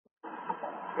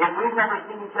If we've never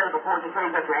seen each other before, just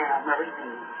raise up your hand. I've never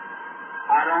seen you.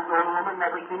 I don't know the woman,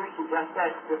 never seen her. She just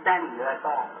standing there, that's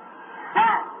all.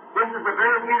 Now, this is a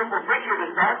very beautiful picture to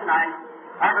start tonight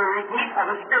of a repeat of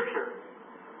a scripture.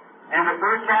 In the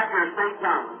first chapter of St.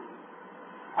 John,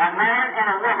 a man and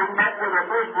a woman met for the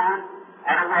first time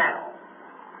at a well.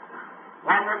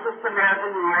 One was a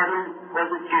Samaritan and the other was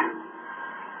a Jew.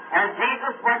 And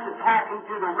Jesus went to talking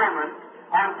to the woman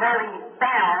until he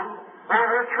found where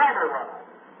her trouble was.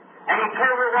 And he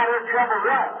told her what her trouble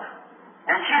was.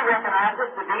 And she recognized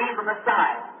it to be the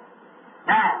Messiah.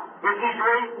 Now, if he's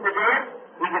raised from the dead,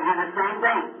 he can do the same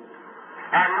thing.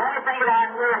 Now, the only thing that I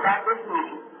know about this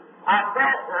meeting, I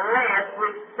felt led to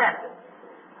accept it.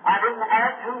 I didn't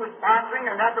ask who was sponsoring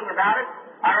or nothing about it.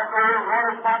 I don't know who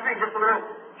was sponsoring, just a little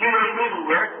QA meeting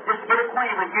here, just to get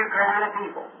acquainted with you Carolina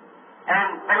people.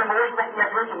 And Brother Morris sent me up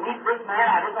here to meet this man.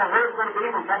 I didn't know who it was going to be.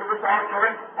 We come to this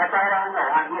auditorium. That's all I know.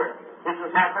 I'm here. This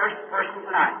was my first person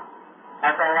tonight.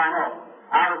 That's all I know.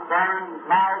 I was born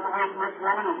miles away from this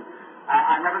woman, and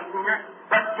I've never seen her.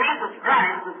 But Jesus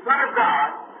Christ, the Son of God,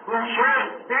 who shared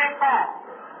His Spirit from.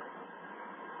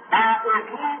 Now, if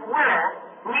He will,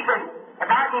 He can, if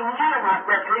I can yield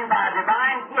myself to Him by a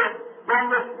divine gift, then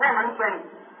this woman can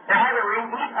have a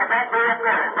repeat of that day of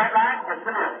prayer. Is that right? That's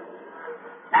the middle.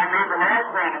 And may the Lord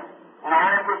grant it, and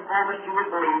all of His promise you would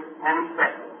believe and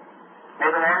expect it. May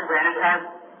the Lord grant it as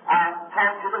I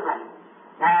talk to the woman.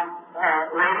 Now,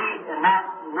 lady, and not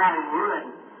knowing you, and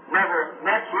never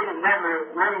met you, and never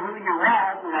knowing who you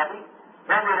was, and nothing,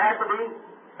 then there'd have to be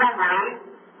some way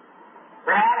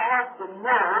that I'd have to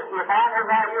know if I know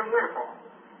what you're here for.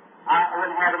 I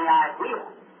wouldn't have any idea.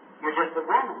 You're just a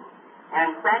woman.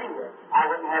 And standing there, I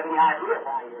wouldn't have any idea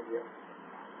why you're here.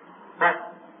 But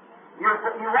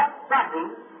you want something,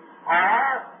 or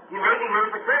you may be here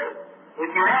for free. If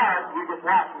you are, you just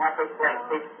watch what takes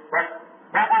place. But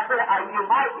that I said, you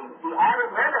might be. See, I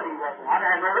don't know that he wasn't. I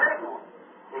don't know where he was.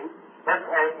 See? But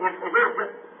if it is,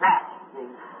 just watch. See?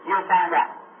 You'll find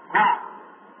out. Now,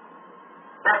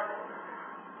 but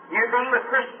you being a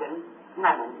Christian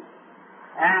woman,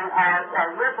 and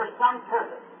live for some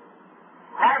purpose,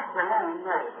 Christ alone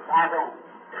knows. I don't.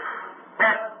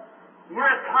 But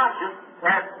you're conscious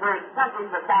that there's something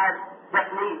besides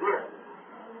just me here.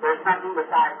 There's something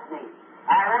besides me.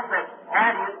 I want the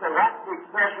audience to watch the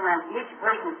expression on each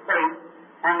person's face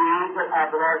and the angel of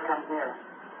the Lord comes near.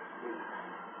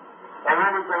 The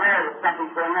woman's aware that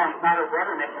something's going on. It's not her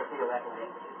brother making her feel that way.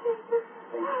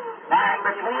 Now,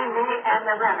 between me and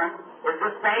the woman is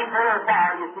the same pillar of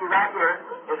fire you see right here,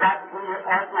 is that between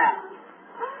us now.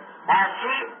 Now,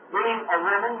 she, being a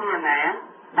woman, me a man,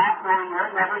 not knowing her,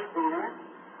 never seen her,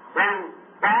 then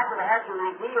God will have to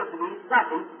reveal to me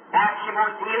something. Now, if she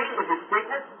wants healing, if it's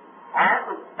sickness, or if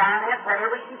it's finance,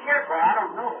 whatever she cares for, I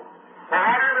don't know. But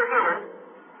whatever it is,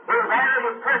 it was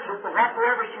already purchased, and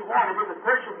whatsoever she wanted, it was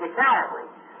purchased at Calvary.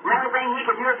 The only thing he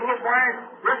could do if he was wearing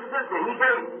this suit that he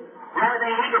gave me. The only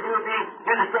thing he could do would be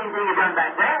do the same thing he done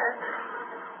back there.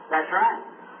 That's right.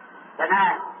 But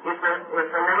now, if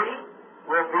the lady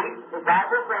will be, if God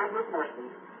will grant His mercy,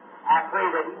 I pray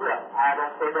that He will. I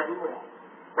don't say that He will.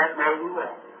 But know He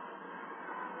will.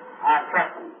 I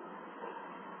trust Him.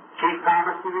 She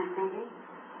promised to receive Him.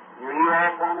 You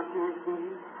all promised to receive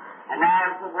Him. And now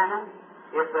as the woman,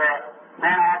 if the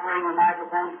man operating the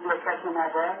microphone is still touching my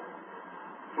breath,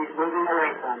 she's moving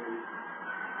away from me.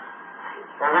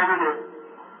 The woman is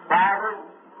bothered.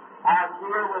 I see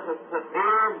her with a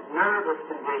severe nervous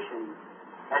condition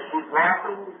as she's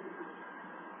walking,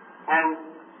 and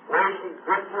where she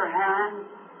grips her hand,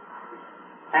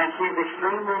 and she's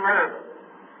extremely nervous.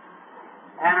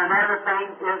 And another thing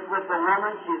is with the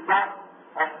woman, she's got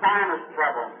a sinus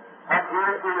trouble up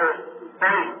here in her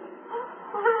face.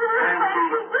 And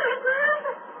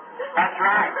that's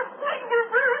right.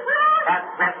 That's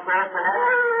there for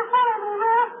her.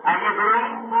 Are you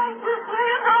doing?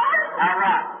 All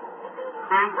right.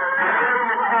 See,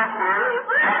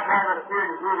 that's how the Spirit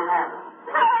is moving on.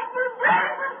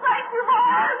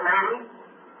 Lady,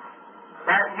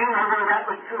 that you know that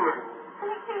was true.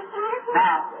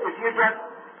 Now, if you just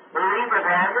believe with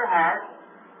all your heart,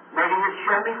 maybe you'd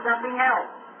show me something else.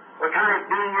 What kind of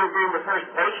being you're being the first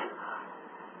patient?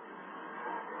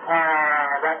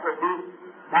 That would be,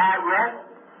 now, yes,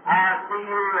 I see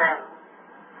you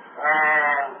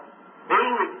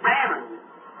being examined.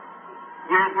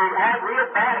 You have real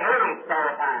bad headaches all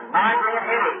the time, migraine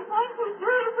headaches.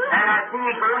 And I see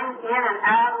you going in and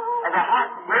out of the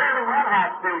hospital. You're in one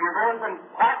hospital. You're going from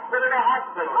hospital to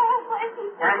hospital.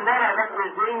 And then I don't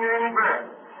you're doing you any good.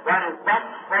 That is best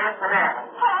faith for all.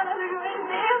 Do you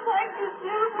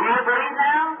believe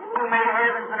now? Who made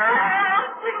heavens and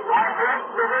earth? Our first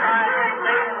river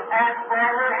ask for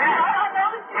her help.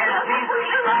 In Jesus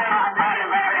Christ's name,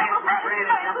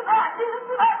 praise Him.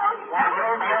 For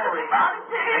your glory.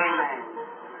 Amen.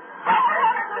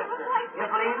 You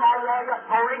believe my Lord?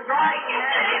 Oh, rejoice in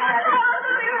it.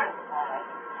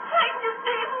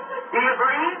 Do you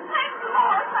believe?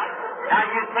 Now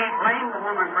you can't blame the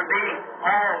woman for being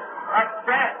all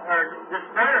upset or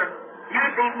disturbed. You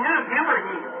knew were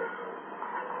healed.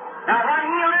 Now what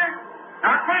healed her?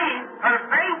 Not me. Her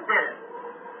faith did it.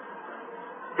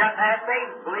 Just have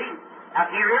faith, believe. Now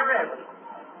be real ready.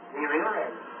 Be real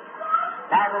ready.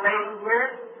 Now the lady here,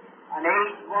 an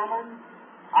aged woman,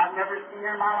 I've never seen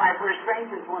her in my life. We're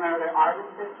strangers one another. Are you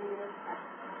 50 years?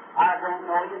 I don't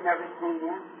know you, never seen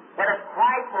you. But if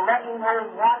Christ will let you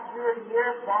know what you're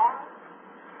here for,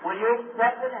 will you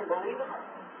accept it and believe it?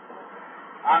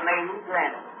 May He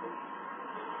grant it.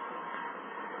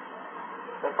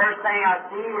 The first thing I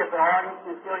see, if the audience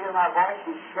can still hear my voice,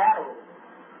 she's shadows.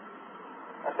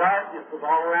 A darkness is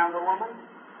all around the woman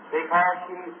because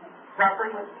she's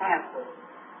suffering with cancer.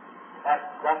 That's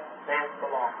thus saith the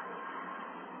Lord.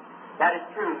 That is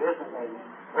true, isn't it?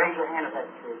 Raise your hand if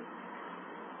that's true.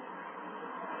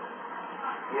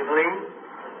 Do you believe?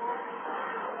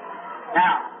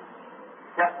 Now,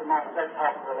 just a moment. Let's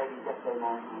talk to the lady just a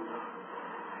moment.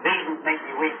 Visions make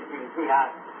me weak, as you can see.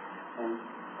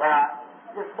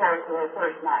 Just for the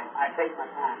first night, I take my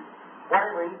time.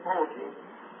 Whatever He told you.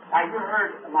 Now, you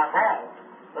heard my voice,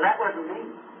 but that wasn't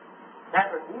me.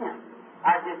 That was Him.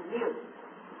 I just knew.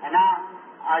 And now,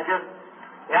 I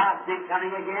see it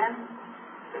coming again.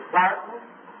 It's darkness.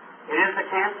 It is the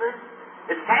cancer.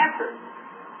 It's cancer.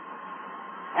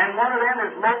 And one of them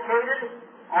is located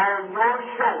on your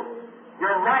shoulder,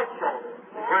 your right shoulder,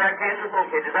 where that cancer is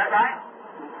located. Is that right?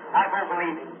 I don't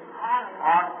believe it.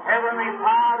 Heavenly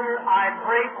Father, I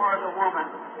pray for the woman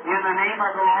in the name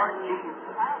of the Lord Jesus.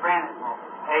 Grant it, Lord.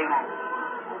 Amen.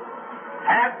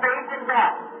 Have faith in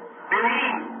God.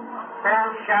 Believe, so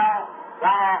shall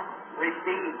thou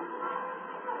receive.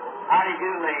 How do you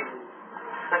do, ladies?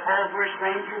 Suppose we're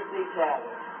strangers to each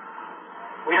other.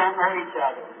 We don't know each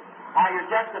other. Now,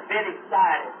 you're just a bit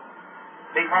excited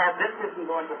because this isn't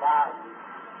going to bother you.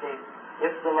 See,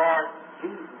 it's the Lord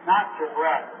Jesus, not your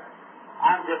brother.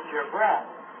 I'm just your brother.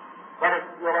 But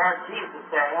it's the Lord Jesus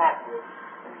that help you.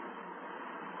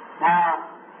 Now,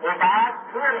 if I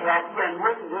could help you and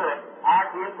wouldn't do it, I'd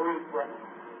be a brief witness.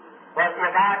 But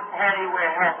if I had any way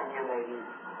of helping you, ladies,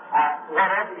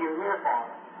 whatever you're here for,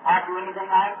 I'd do anything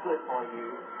I could for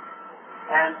you.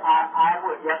 And I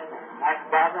would, yes, ma'am.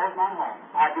 God knows my heart.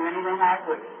 I'd do anything I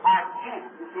could. I can't.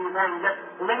 You see, there's just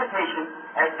limitation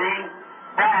as being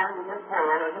born in this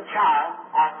world as a child.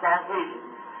 I saw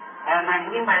vision. And then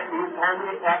He met me and told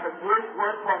me that was His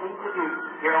work for me to do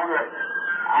here on earth.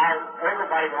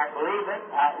 Everybody don't believe it.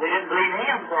 They didn't believe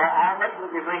Him, so I'll let you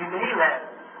believe me less.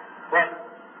 But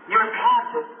you're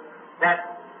conscious that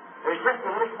there's just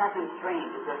a little something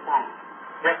strange at this time.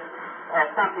 Just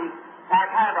something,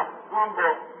 kind of a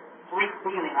humble, sweet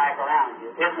feeling like around you.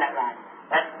 Isn't that right?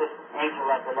 That's the angel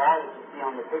of the Lord that you see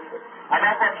on the picture. Now,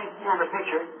 that's what you see on the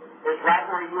picture is right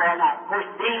where you are now. Of course,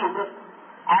 being in this,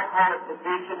 I call it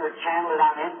dimension or channel that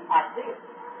I'm in, I see it.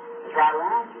 It's right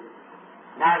around you.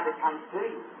 Now, as it comes to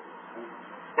you,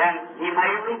 then He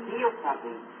may reveal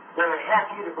something that will help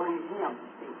you to believe Him,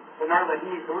 to know that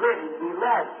He's living, He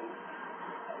loves you.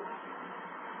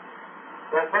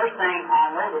 The first thing I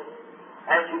notice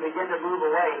as you begin to move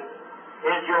away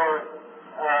is your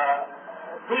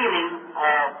feeling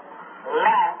of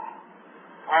lack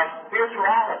of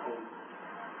spirituality.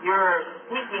 You're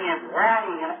seeking and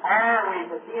wanting and always,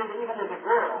 even as a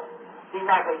girl, seems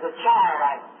like as a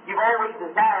child, you've always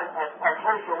desired a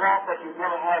closer walk that you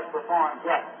never have performed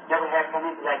yet, never have come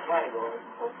into that category.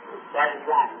 That is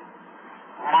right.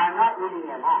 And I'm not reading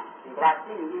your mind, but I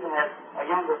see you even as a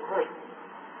younger person.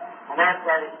 And that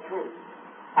is true.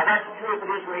 Now that's true if it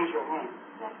is, raise your hand.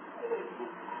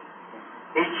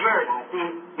 It's yours. I see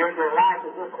your life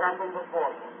is just open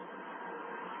before you.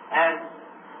 And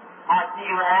I see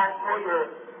you also, you're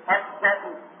upset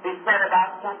and beset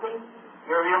about something.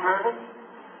 You're real nervous,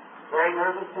 very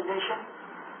nervous condition.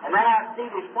 And then I see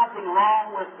there's something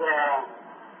wrong with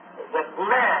the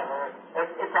blood, or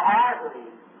it's an artery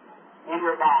in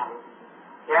your body.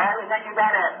 Yeah, and then you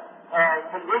got a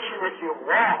condition that you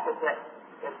walk.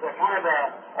 It's a kind of a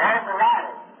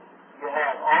arthritis you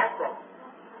have also.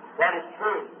 That is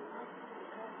true.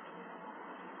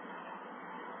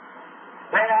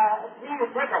 But see, you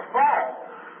took a fall.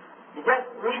 You just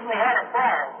recently had a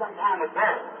fall some time ago,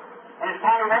 and it's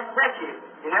kind of upset you.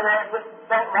 You never have just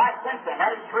felt right since then.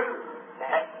 That is true.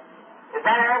 Is that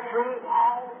that all true?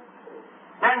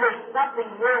 Then there's something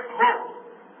here close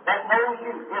that knows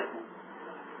you, isn't it?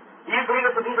 Do you believe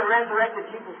it to be the resurrected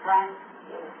Jesus Christ?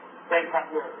 Then come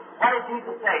here. What did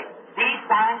Jesus say? These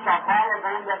signs shall follow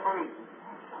them that believe.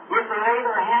 If they lay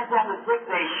their hands on the sick,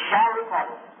 they shall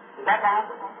recover. Is that right?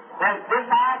 Then this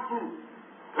I do.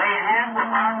 Lay hands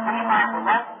upon me, my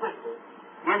beloved sister,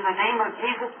 in the name of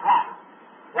Jesus Christ,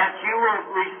 that you will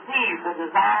receive the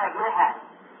desire of your heart.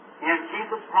 In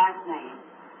Jesus Christ's name,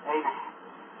 amen.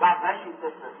 God bless you,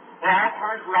 sister. It all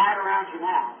turns right around you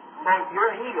now. So if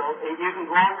you're healed, you can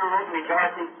go on your road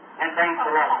rejoicing and thank the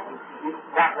Lord.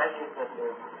 God bless you, sister.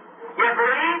 You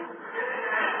believe?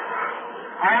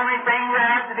 The only thing you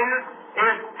have to do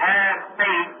is have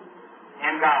faith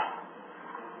in God.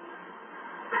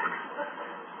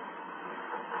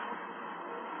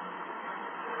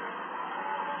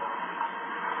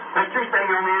 Sister, say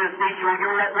you're only in a state you want to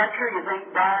give that lecture. You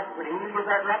think God would heal you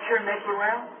that lecture and make you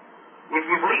well? If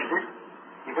you believed it,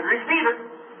 you could receive it.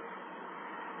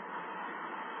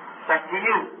 It's up to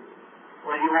you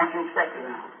whether you want to accept it or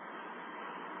not.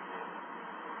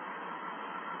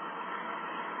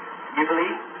 You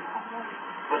believe?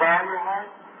 With all your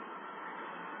heart?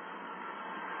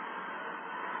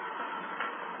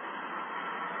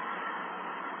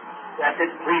 That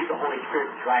didn't please the Holy Spirit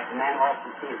to write. The man lost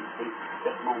his tears, see,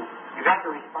 just a moment. You've got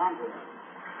to respond to it.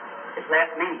 It's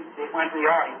left me. See, it went to the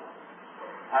audience.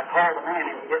 I called the man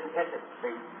and he didn't catch it.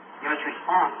 See, you must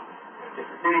respond. Just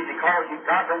as soon as he calls you,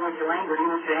 God don't want you languid, he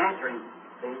wants you to answer him.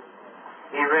 See?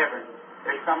 Be reverent.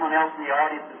 There's someone else in the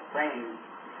audience that's praying.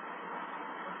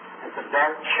 It's a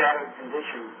dark, shadowed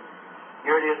condition.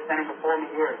 Here it is standing before me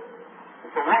here.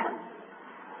 It's a woman.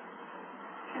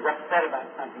 She's upset about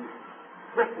something.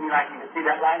 Look to me like you can see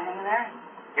that light hanging there.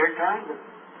 Here it comes.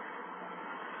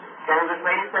 So this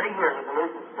lady sitting here with a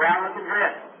little brown-looking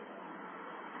dress.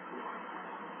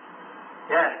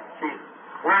 Yes, she's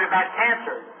worried about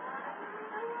cancer.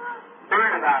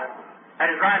 Worried about it. That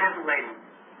is right, isn't it, lady?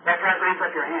 That's right, raise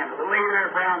up your hand. The little lady in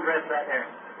her brown dress right there.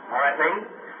 All right, lady?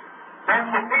 Don't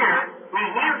you fear. He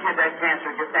healed you of that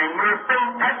cancer just then. You were so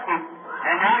testy,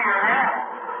 and now you're well.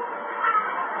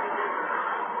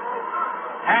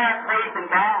 Have faith in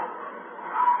God.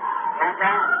 Don't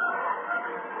doubt.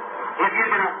 If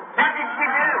you're going to... What did she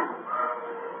do?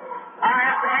 I don't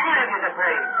ask any of you to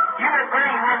pray. You were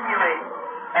praying with me, lady.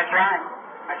 That's right.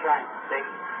 That's right. See?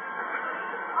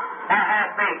 Now have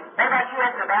faith. What about you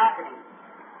up in the balcony?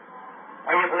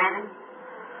 Are you believing?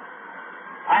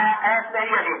 I ask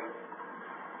any of you,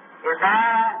 if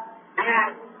I be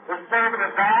the servant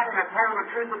of God and I tell the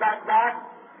truth about God,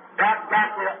 God's got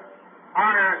to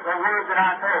honor the words that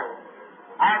I told.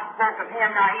 I spoke of Him,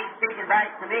 now He's speaking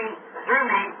back to me, through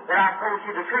me, that I told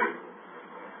you the truth.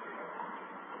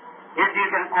 If you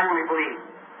can only believe.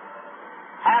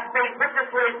 Have faith. Put this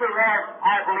way, say, Lord,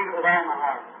 I believe it with all my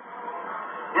heart.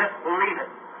 Just believe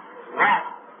it. Right.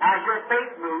 Now, as your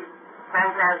faith moves, so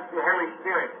does the Holy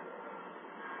Spirit.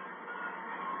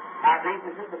 I think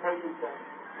this is the patient says,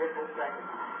 just a second.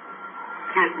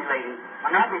 Excuse me, ladies.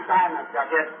 I'm not beside myself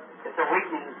yet. It's a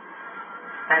weakness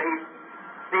that he...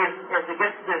 See, as it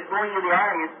gets to going in the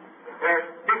audience, there's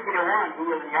 50 to 1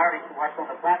 who is in the audience and what's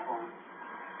on the platform.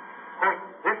 Of course,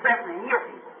 this doesn't heal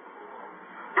people.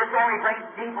 This only brings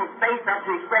people's faith up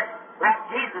to accept what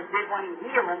Jesus did when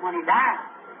He healed them when He died.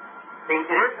 See,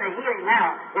 it isn't a healing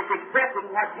now. It's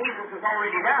accepting what Jesus has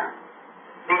already done.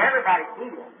 See, everybody's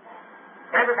healed.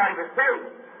 Everybody was saved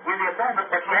in the atonement,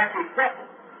 but you have to accept it.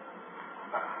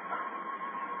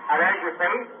 Now, there's your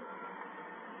faith.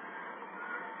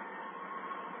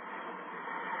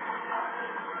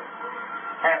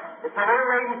 It's a little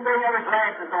lady sitting there with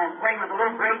glasses on, playing with a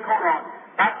little gray coat on.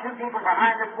 Got two people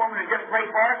behind this woman who just prayed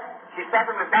for her. She's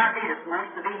suffering with diabetes and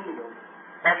wants to be healed.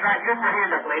 That's right. Just put your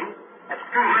hand up, lady. That's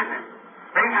true, isn't it?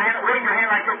 Raise your hand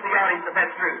like this to the audience if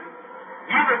that's true.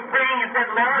 You were praying and said,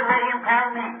 Lord, let Him call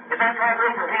me. If that's right,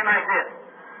 raise your hand like this.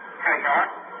 There you are.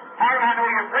 How do I know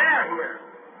your prayer here?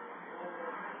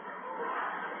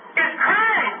 It's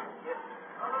Christ.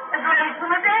 It's raised from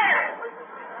the dead.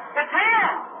 It's Him.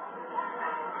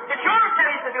 It's your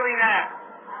faith of doing that.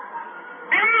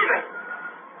 Believe it.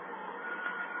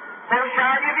 So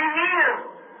shall you be healed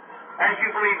as you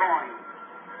believe on Him.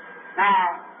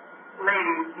 Now,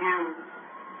 ladies,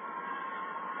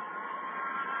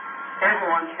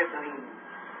 everyone should believe.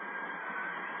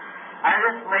 Now,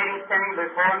 this lady standing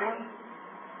before me,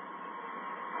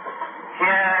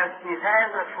 she has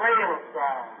a trail of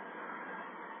sorrow.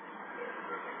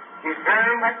 She's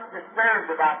very much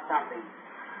disturbed about something.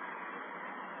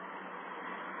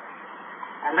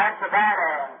 And that's about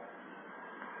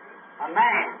a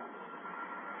man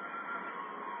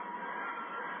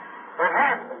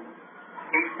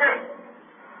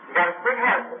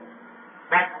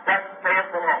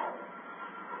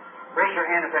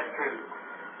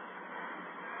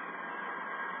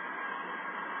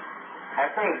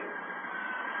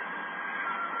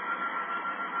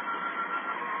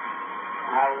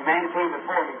The man came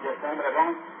before me just then, but I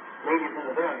don't lead you to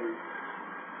the building.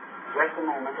 Just a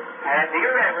moment.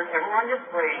 Dear Reverend, everyone just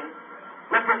praying.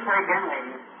 Let's just pray again,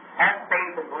 ladies. Have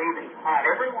faith and believe in God.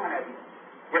 Every one of you.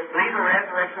 Just believe the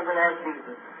resurrection of the Lord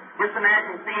Jesus. Just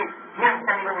imagine seeing him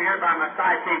standing over here by my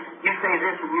side saying, you say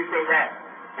this and you say that.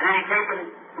 And then he takes and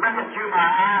looking through my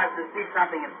eyes to see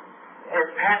something as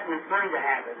happening is going to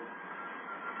happen.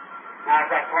 Now, as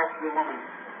I talk to the woman,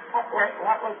 what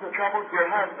was the trouble with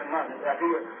your husband, wasn't it?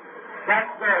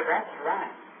 That's there, that's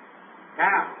right.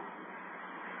 Now,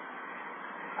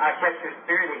 I catch your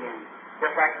spirit again.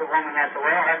 Just like the woman at the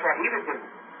well, that's what he would do.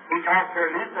 He talked to her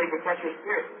a minute so he could catch your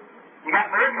spirit. You got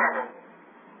bird trouble.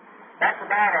 That's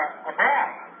about a boy.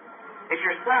 It's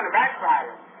your son, a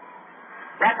backslider.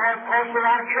 That boy's causing you a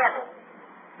lot of trouble.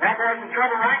 That boy's in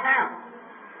trouble right now.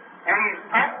 And he's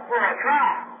up for a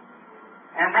trial.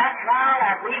 And that trial,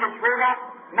 I believe, is for that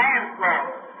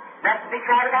manslaughter. That's to be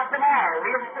tried about tomorrow.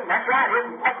 That's right,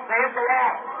 isn't it? What says the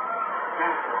Lord?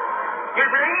 You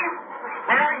believe?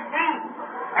 Well, receive.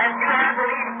 And you have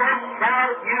believed, so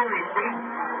shall you receive.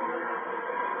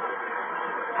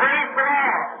 Praise the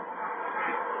Lord.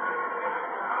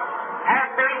 Have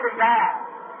faith in God.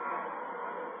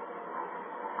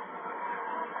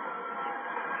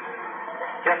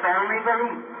 Just only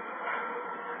believe.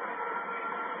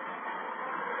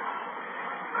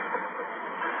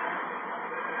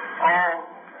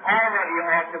 All of you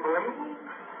ought to believe.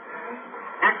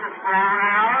 This is for an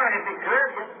hour, and if it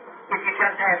could, if you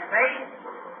just have faith.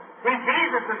 See,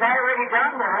 Jesus has already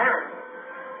done the work.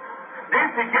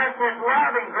 This is just His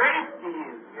love and grace to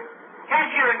you.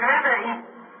 Can't you remember He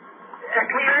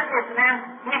cleared this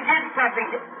man? He did something.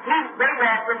 They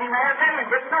walked with Him all day and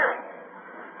didn't know it.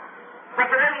 But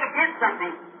the way He did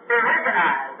something, they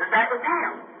recognized that that was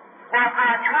Him. Now,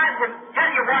 I tried to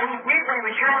tell you what He did when He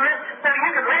was showing it, so you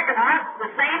could recognize the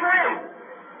same way.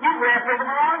 You've read with Him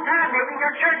a long time, maybe in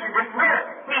your church, and just know it.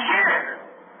 He's here.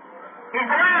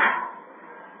 He's alive.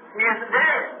 He isn't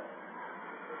dead.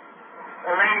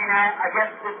 The lady now, I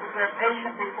guess this is a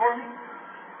patient before me.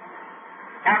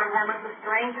 Now the woman's a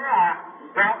stranger. I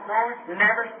don't know her,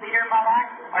 never seen her in my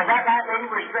life. Is that right, lady?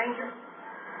 We're strangers.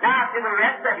 Now to the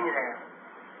rest of you there.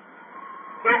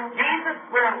 If Jesus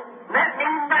will let me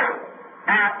know.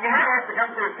 Now, you never have to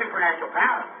come to a supernatural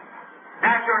power.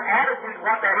 Now, your attitude,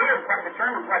 what that is, what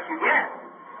determines what you get.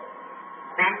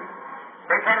 See?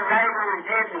 They put a rag over his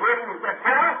head and hit him and said,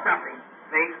 tell us something.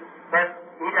 See? But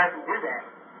he doesn't do that.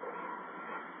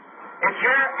 It's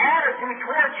your attitude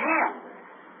towards him.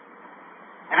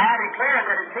 And I declare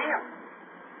that it's him.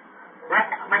 The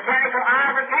mechanical eye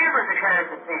of the camera declares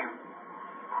it's him.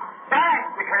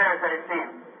 Science declares that it's him.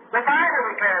 The Bible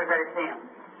declares that it's him.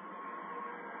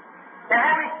 The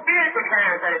Holy Spirit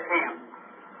declares that it's him.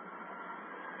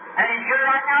 And he's here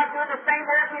right now doing the same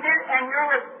work he did, and you're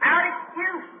without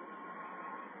excuse.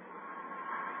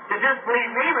 To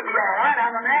disbelieve me would be all right,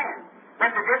 I'm a man.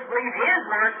 But to disbelieve his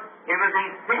work, it would be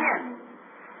sin.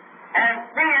 And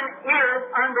sin is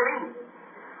unbelief.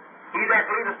 He that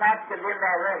believeth not is condemned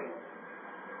already.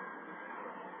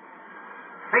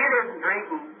 Sin isn't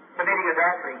drinking, committing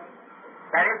adultery.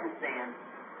 That isn't sin.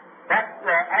 That's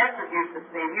the attributes of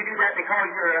sin. You do that because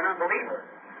you're an unbeliever.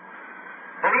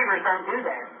 Believers don't do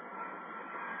that.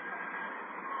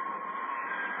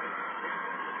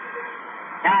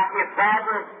 Now, if God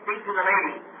will speak to the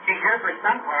lady, she's here for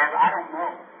some cause, I don't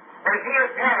know. But if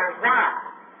He'll tell her why.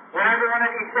 Well, every one of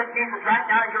you accept Jesus right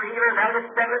now, your healer, that is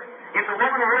separate. If the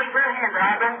woman will raise her hand, that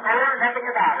I don't know her, nothing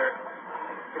about her.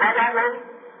 Is that right, lady?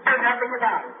 Know nothing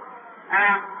about her.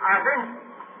 I've been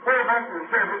 4 months in the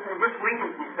service, and this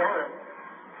weekend she so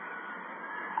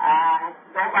I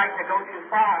don't like to go too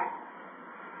far.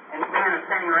 And men are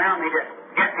standing around me to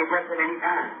get me just at any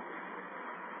time.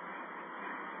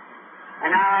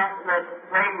 And now the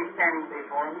lady standing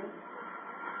before me.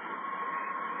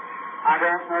 I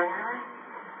don't know her.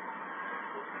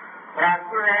 But I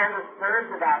sure have the stirs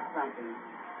about something.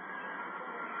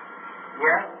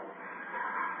 Yes.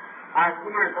 I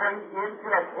see her going into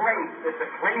a place that's a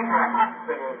clinic or a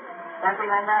hospital, something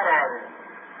on that order.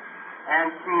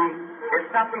 And there's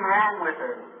something wrong with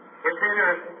her. It's in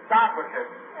her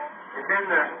esophagus. It's in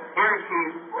here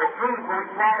her food won't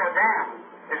swallow down.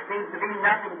 There seems to be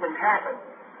nothing can happen.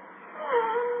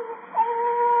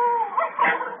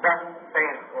 That's the stuff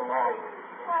saith the Lord.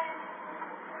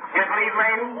 You believe,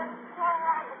 lady?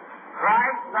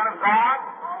 Christ, Son of God,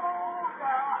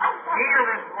 heal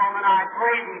this woman, I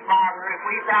pray thee, Father, if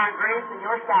we found grace in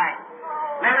your sight.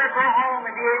 Let her go home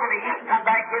and be able to come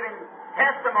back giving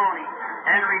testimony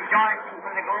and rejoicing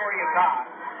for the glory of God.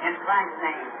 In Christ's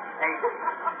name. Hey,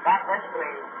 God bless you,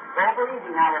 ladies. Go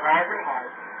believing now with all your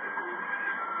heart.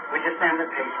 We just send the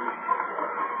patience.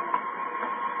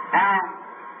 Now,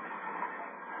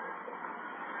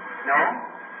 no,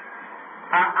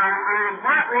 I'm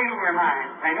not reading your mind.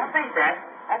 I don't think that.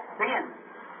 That's sin.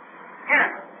 Here,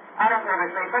 I don't know what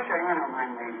to say. Put your hand on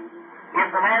mine, lady. If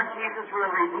the Lord Jesus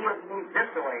will reveal to me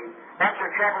this way, that's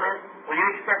your trouble is, will you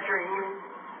accept your healing?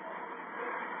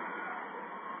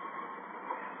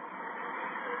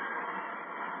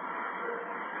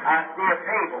 I see a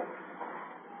table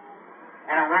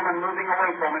and a woman moving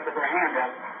away from it with her hand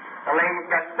up. The lady's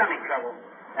got stomach trouble.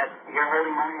 You're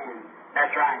holding my hand.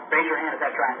 That's right. Raise your hand if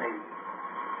that's right, lady.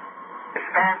 It's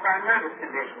caused by a nervous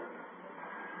condition.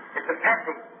 It's a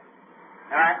peptic,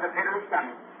 right in the pit of the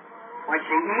stomach. When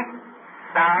she eats,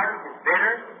 sours, it's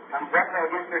bitter, comes up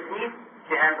against her teeth,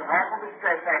 she has an awful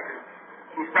distress factor.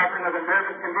 She's suffering with a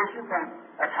nervous condition from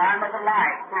a time of her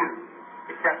life, too.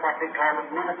 Except what they call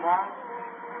the menopause.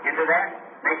 Into that,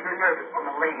 makes her nervous from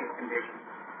a lady's condition.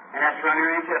 And that's run her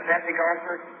into a peptic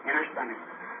ulcer in her stomach.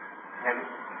 Heaven.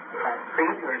 See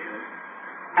surgery.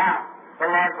 Now, the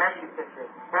Lord bless you, sister.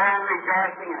 We're all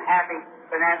rejoicing and happy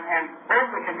for that, and both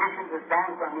the conditions is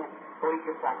gone from you, so you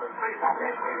can suffer. God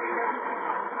bless you.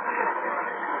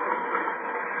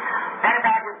 What if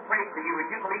I just prayed for you? Would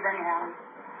you believe anyhow?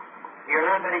 You're a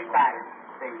little bit excited,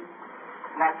 see.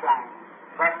 That's right.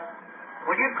 But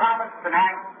would you promise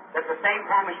tonight that the same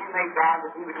promise you made God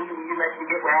that He would heal you, let you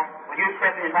get well, when you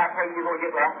accept it and I pray you're going to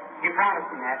get well, you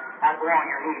promised Him that. I'll go on,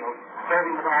 you're healed. Serve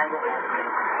Him with all your heart.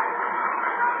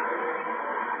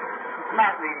 I'm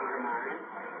not reading your mind.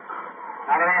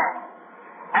 Not at all.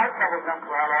 Heart trouble comes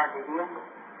for our Lord to heal.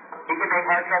 He can make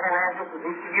heart trouble well just as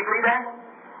easy. Do you believe that?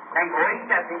 Then go and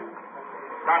accept Him.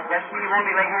 God bless you. You want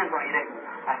me to lay hands on you, didn't you?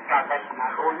 God bless you.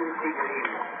 Now go and receive your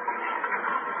healing.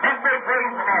 Let's pray,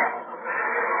 praise the Lord.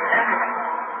 Everything.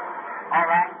 All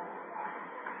right.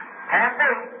 Have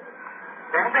faith.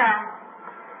 Settle down.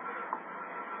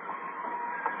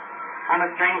 I'm a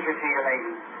stranger to you,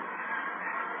 lady.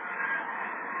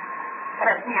 But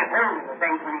I see you holding the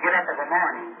things when you get up in the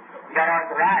morning. You got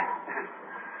arthritis.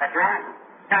 That's right.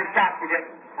 Don't stop. You just,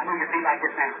 I move your feet like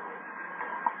this now.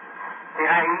 See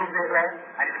how easy it was?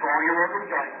 I just go on your road and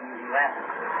join you. You laugh.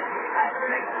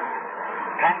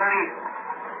 Come believe.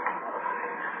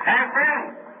 Have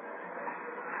faith.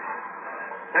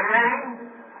 The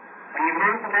rain, when you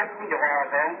move from that seat a while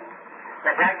ago,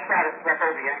 that black shadow swept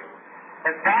over you.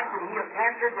 That God can heal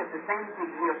cancer just the same as He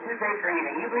heals toothache or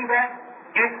anything. You believe that?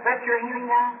 You accept your healing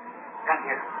now? Come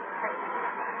here.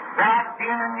 God,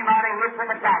 demon, you might have heard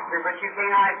from a doctor, but you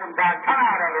can't hide from God. Come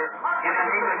out of her. In the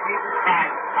name of Jesus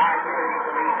Christ, I really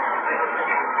believe.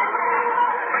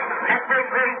 Let's pray,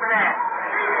 praise the Lord.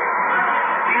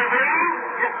 Do you believe?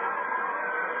 Yes.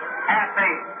 Have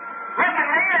faith. Look and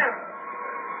live.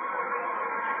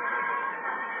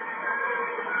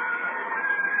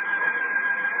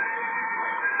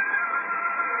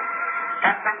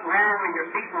 Got something wrong with your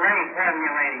feet and legs, haven't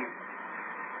you, ladies?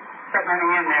 Something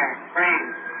in there, spring.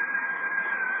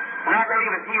 When our lady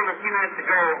was healed a few minutes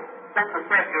ago, something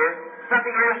said to her,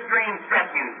 something real strange struck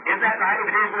you. Is that right? If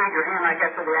it is, wave your hand like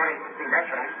that so the audience can see. That's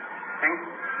right. See?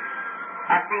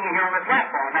 I've seen you here on the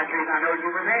platform. That's the reason I know you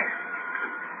were there.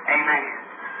 Amen.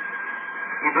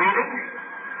 You believe it?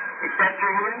 Accept your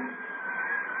healing?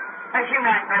 As you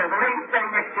might know, the lady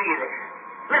sitting next to you there.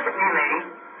 Look at me, lady.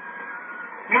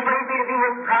 You believe me to be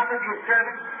His prophet, His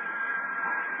servant?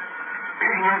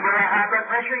 You want to get high blood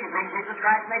pressure? You believe Jesus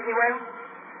Christ make you well?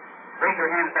 Raise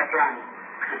your hand if that's right.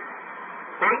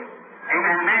 See?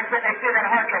 Amen. The man sitting next to that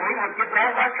heart trouble, he wants to get well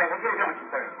heart trouble too, don't you,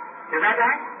 sir? Is that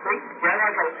right? See? Yeah,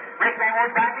 heart trouble. Next man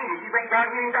wants diabetes. You bring God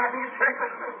healing diabetes, sir?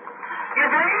 You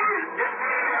believe?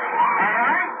 All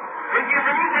right? If you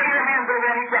believe, lay your hands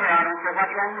over each other. I don't care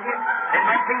what's wrong with you. It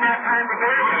must be my time to go.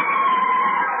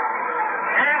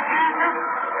 Dear Jesus,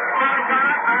 Father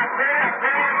God, I pray a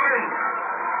prayer of faith.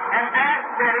 And ask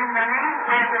that in the name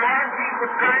of the Lord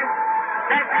Jesus Christ,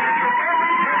 that you will give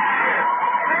me here.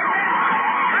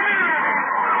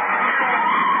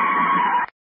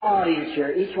 Audience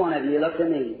here, each one of you, look to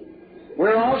me.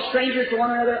 We're all strangers to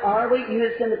one another, are we? You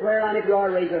just in the prayer line, if you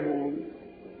are, raise your hand.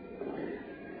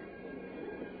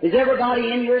 Is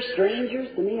everybody in here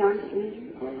strangers? To me, I'm a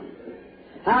stranger. All right.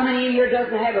 How many in here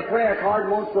doesn't have a prayer card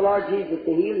and wants the Lord Jesus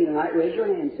to heal you tonight? Raise your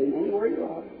hand soon, anywhere you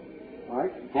are. All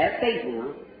right? Have faith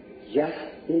now.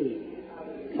 Just believe.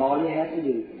 That's all you have to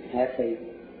do. Have faith.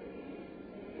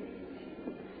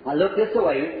 I look this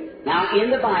way. Now, in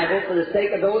the Bible, for the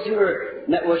sake of ththose who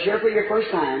was here for your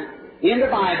first time, in the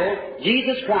Bible,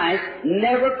 Jesus Christ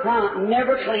never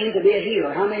claimed to be a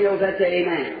healer. How many knows that? Say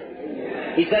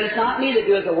amen. He said, it's not me that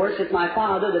doeth the works, it's my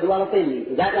Father that dwelleth in me.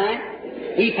 Is that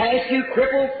right? He passed through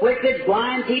crippled, afflicted,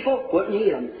 blind people, wouldn't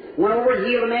heal them. Went over and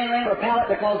healed a man laying on a pallet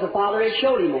because the Father had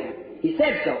showed him that. He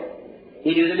said so.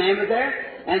 He knew the man was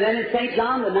there. And then in St.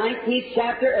 John, the 19th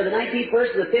chapter, or the 19th verse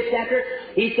of the 5th chapter,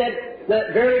 he said,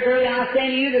 very, very, I say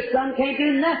to you, the Son can't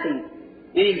do nothing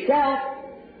in himself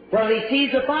till he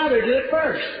sees the Father do it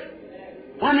first.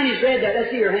 How many's read that?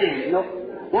 Let's see your hand. No.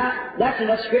 Now, that's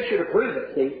enough Scripture to prove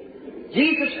it, see.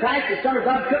 Jesus Christ, the Son of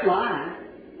God, couldn't lie.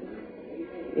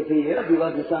 If he did, he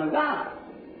wasn't the Son of God.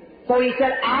 So he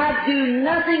said, I do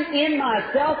nothing in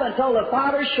myself until the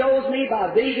Father shows me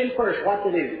by vision first what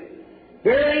to do.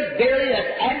 Verily, verily,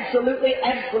 that's absolutely,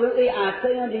 absolutely, I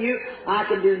say unto you, I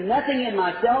can do nothing in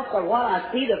myself but what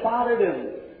I see the Father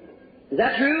doing. Is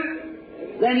that true?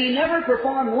 Then he never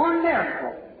performed one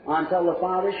miracle until the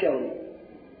Father showed him.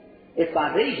 It's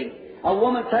by vision. A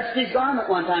woman touched his garment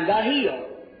one time, got healed.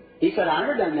 He said, I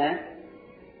never done that.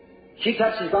 She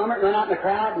touched his garment, ran out in the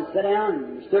crowd and sat down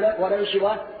and stood up, whatever she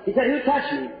was. He said, who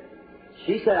touched me?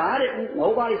 She said, I didn't.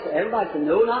 Nobody said. Everybody said,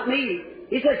 no, not me.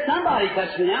 He said, somebody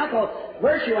touched me now, because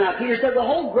first she went out. Peter said, the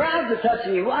whole crowds are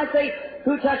touching you. Well, I say,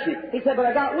 who touched me? He said, but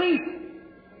I got weak.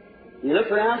 He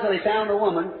looked around till he found the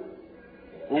woman,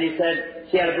 and he said,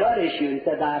 she had a blood issue. He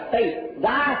said,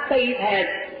 thy faith has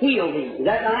healed thee. Is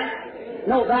that right?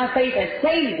 No, thy faith has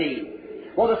saved thee.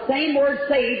 Well, the same word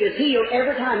saved is healed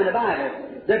every time in the Bible.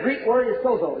 The Greek word is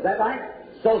sozo. Is that right?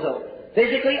 Sozo.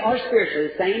 Physically or spiritually,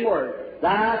 the same word.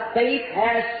 Thy faith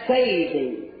has saved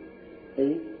thee.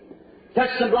 See?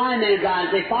 Touched some blind men's eyes.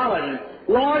 They followed him.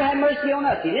 Lord, have mercy on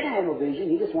us. He didn't have no vision.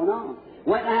 He just went on.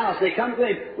 Went in the house. They come to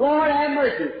him. Lord, have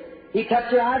mercy. He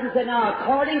touched their eyes and said, now,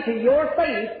 according to your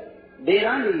faith, be it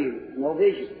unto you. No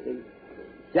vision. See?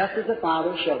 Just as the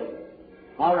Father showed him.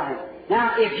 All right.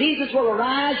 Now, if Jesus will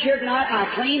arise here tonight,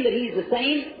 I claim that He's the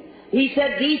same. He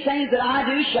said, these things that I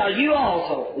do shall you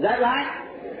also. Is that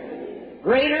right?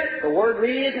 Greater, the word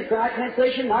really is in correct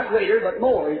translation, not greater, but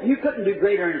more. You couldn't do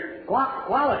greater in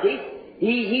quality.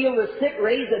 He healed the sick,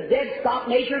 raised the dead, stopped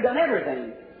nature, done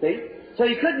everything. See? So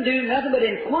He couldn't do nothing but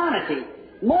in quantity.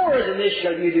 More than this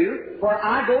shall you do, for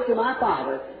I go to my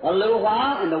Father. A little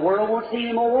while, and the world won't see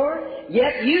me more.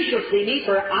 Yet you shall see me,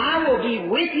 for I will be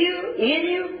with you, in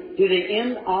you, to the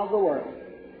end of the world.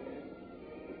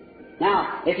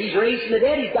 Now, if He's raised from the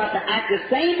dead, He's got to act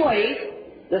the same way,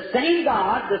 the same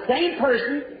God, the same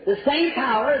person, the same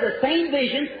power, the same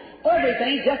vision,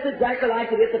 everything just exactly like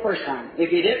He did the first time. If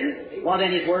He didn't, well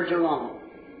then His words are wrong.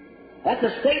 That's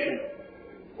a statement.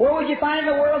 Where would you find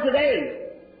in the world today?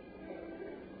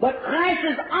 But Christ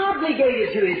is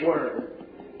obligated to His Word.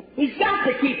 He's got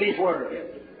to keep His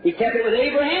Word. He kept it with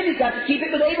Abraham, He's got to keep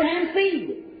it with Abraham's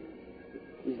seed.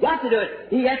 He's got to do it.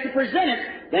 He has to present it.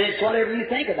 Then it's whatever you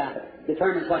think about it.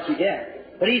 Determines what you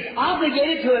get. But He's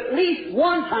obligated to at least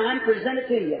one time present it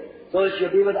to you, so that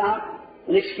you'll be without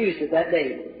an excuse at that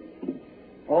day.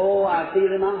 Oh, I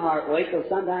feel in my heart, wait till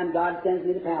sometime God sends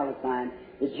me to Palestine.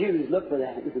 The Jews look for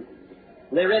that.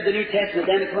 They read the New Testament,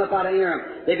 then they come up out of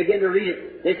Aram. They begin to read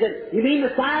it. They said, you mean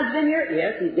Messiah's been here?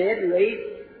 Yes, He's dead and raised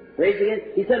again.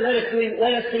 He said, let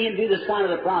us see Him do the sign of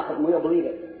the prophet, and we'll believe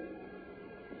it.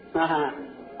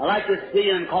 I like to see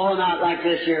them calling out like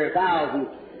this here, thousands.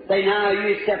 Say, now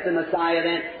you accept the Messiah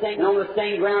then. And on the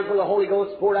same ground where the Holy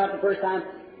Ghost poured out the first time,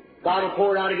 God will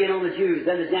pour it out again on the Jews.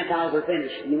 Then the Gentiles are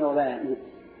finished. You know that.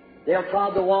 They'll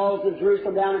trod the walls of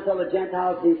Jerusalem down until the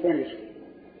Gentiles be finished.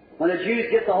 When the Jews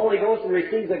get the Holy Ghost and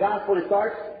receive the gospel and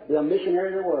starts, they'll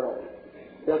missionary the world.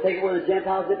 They'll take it where the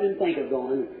Gentiles didn't even think of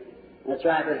going. That's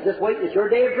right. But just wait. It's your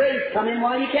day of grace. Come in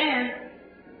while you can.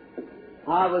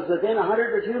 I was within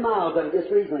 102 miles of it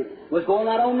just recently. Was going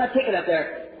out on my ticket up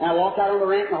there. And I walked out on the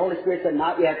ramp and the Holy Spirit said,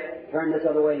 not yet. Turn this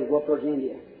other way and go up towards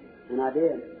India. And I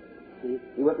did.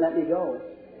 He wouldn't let me go.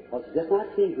 Well, it's just not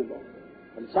seasonable.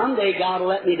 But someday God will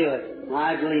let me do it.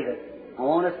 I believe it. I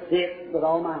want to see it with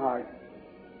all my heart.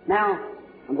 Now,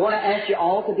 I'm going to ask you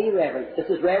all to be reverent.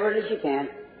 Just as reverent as you can.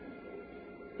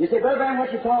 You say, Brother Branham,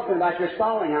 what you talking about? You're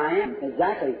stalling. I am.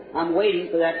 Exactly. I'm waiting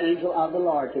for that angel of the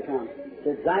Lord to come.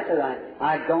 It's exactly right.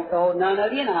 I don't know none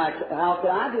of you, and how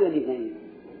could I do anything?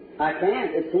 I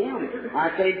can't. It's Him. I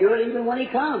can't do it even when He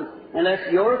comes.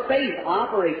 Unless your faith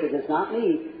operates it. It's not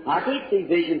me. I can't see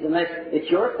visions unless it's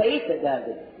your faith that does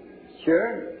it.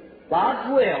 Sure.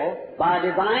 God's will, by a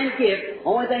divine gift,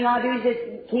 only thing I do is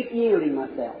just keep yielding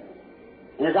myself.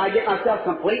 And as I get myself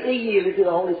completely yielded to the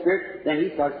Holy Spirit, then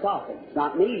He starts talking. It's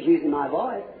not me. He's using my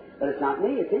voice. But it's not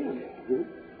me. It's Him.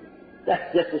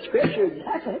 That's just the Scripture,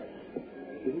 exactly.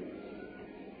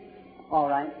 All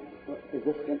right. Is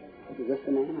this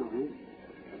the man?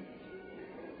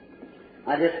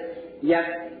 All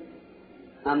right.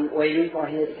 I'm waiting for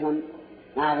his come.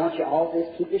 Now I want you all to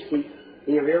just keep your seats,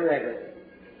 be real reverent.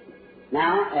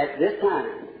 Now, at this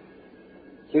time,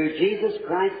 through Jesus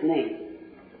Christ's name,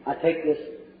 I take this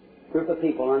group of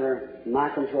people under my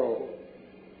control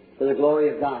for the glory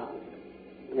of God.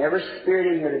 And every spirit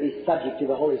in here to be subject to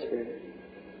the Holy Spirit.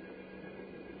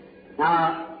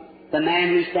 Now, the man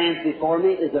who stands before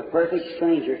me is a perfect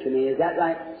stranger to me. Is that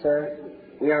right, sir?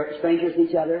 We are strangers to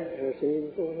each other?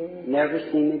 Never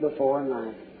seen me before in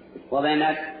life. Well, then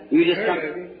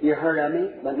you heard of me,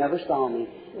 but never saw me.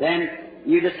 Then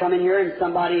you just come in here and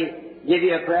somebody give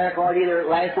you a prayer card either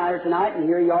last night or tonight, and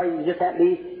here you are. You just have to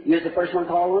be. You was the first one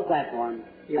called on the platform.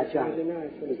 That's right.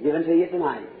 It was given to you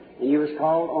tonight, and you was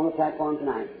called on the platform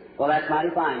tonight. Well, that's mighty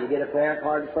fine. You get a prayer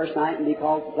card the first night and be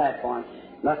called to the platform.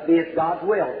 Must be it's God's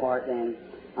will for it then.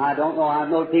 I don't know. I've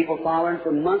known people following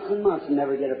for months and months and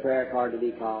never get a prayer card to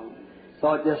be called.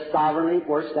 So it just sovereignly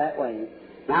works that way.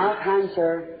 Now, kind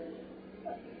sir,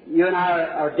 you and I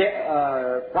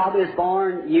are probably was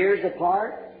born years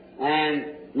apart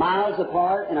and miles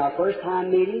apart in our first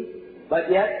time meeting,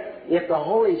 but yet if the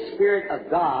Holy Spirit of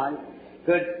God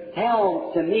could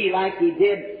tell to me like He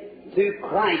did to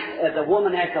Christ as a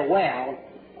woman at the well,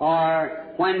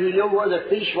 or when He knew where the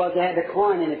fish was that had the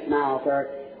coin in its mouth, or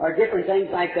different things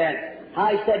like that. How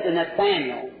He said to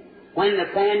Nathanael, when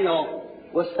Nathanael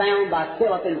was found by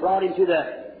Philip and brought him to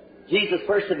Jesus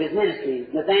first of his ministry,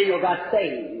 Nathanael got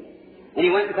saved. And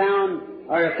he went and found,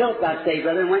 or Philip got saved,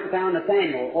 rather, and went and found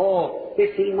Nathanael,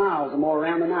 15 miles or more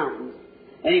around the mountains.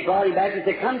 And he brought him back and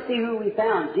said, come see who we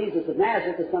found, Jesus of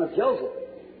Nazareth, the son of Joseph.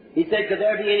 He said, could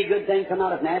there be any good thing come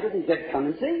out of Nazareth? He said, come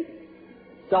and see.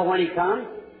 So when he come,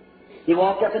 he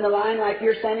walked up in the line like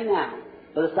you're standing now,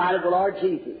 by the side of the Lord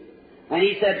Jesus. And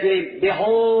he said to him,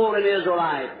 behold an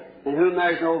Israelite, in whom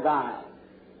there is no guile.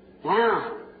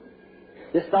 Now,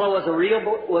 this fellow was a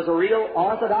real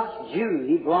Orthodox Jew.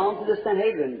 He belonged to the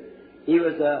Sanhedrin. He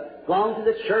belonged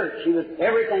to the church. He was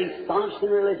everything staunch in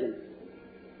religion.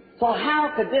 So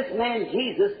how could this man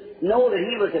Jesus know that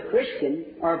he was a Christian,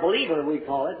 or a believer, we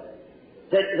call it,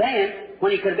 that then,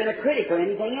 when he could have been a critic or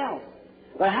anything else?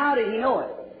 But how did he know it?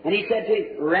 And he said to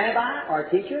him, Rabbi, or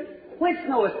teacher, whence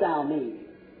knowest thou me?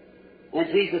 And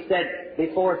Jesus said,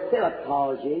 before Philip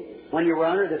called you, when you were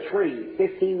under the tree,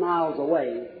 15 miles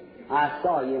away, I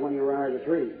saw you when you were under the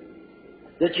tree.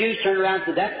 The Jews turned around and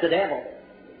said, that's the devil.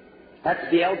 That's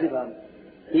Beelzebub.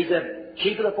 He's the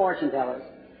chief of the fortune tellers.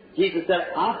 Jesus said,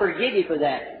 I'll forgive you for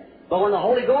that. But when the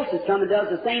Holy Ghost has come and does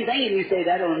the same thing, and you say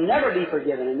that, it'll never be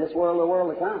forgiven in this world or the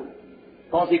world to come.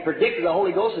 Because He predicted the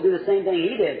Holy Ghost to do the same thing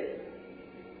He did.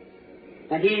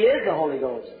 And He is the Holy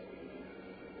Ghost.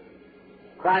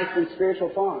 Christ in spiritual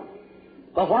form.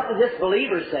 But what did this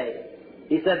believer say?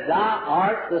 He said, thou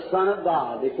art the Son of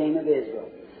God, the King of Israel.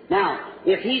 Now,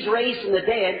 if He's raised from the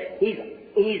dead,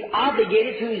 He's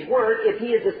obligated to His word if He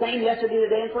is the same yesterday,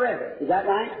 today, and forever. Is that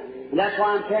right? And that's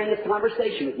why I'm carrying this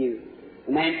conversation with you.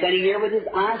 The man standing here with his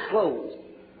eyes closed.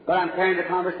 But I'm carrying the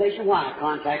conversation. Why?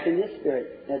 Contacting this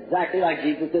Spirit. Exactly like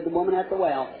Jesus did the woman at the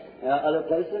well, other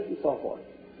places, and so forth.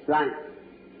 Right.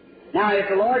 Now, if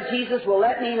the Lord Jesus will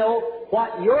let me know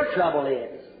what your trouble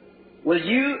is, will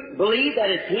you believe that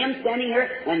it's Him standing here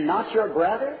and not your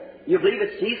brother? You believe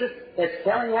it's Jesus that's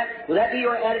telling that? Will that be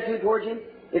your attitude towards Him?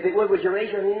 If it would you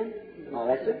raise your hand? Oh,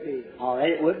 that's it. All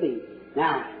right, it would be.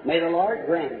 Now, may the Lord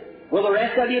grant it. Will the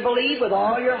rest of you believe with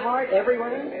all your heart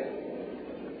everywhere?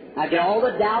 Now, get all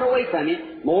the doubt away from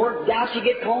you. More doubt you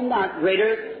get combed out,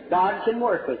 greater God can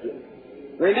work with you.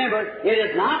 Remember, it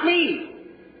is not me.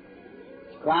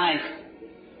 It's Christ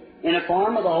in the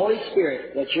form of the Holy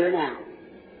Spirit that you're now.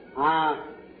 I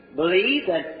believe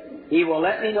that He will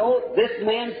let me know this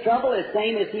man's trouble is the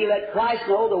same as He let Christ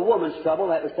know the woman's trouble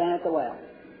that was standing at the well.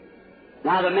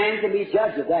 Now, the man can be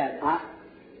judged of that.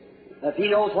 If he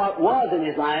knows what was in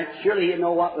his life, surely he'd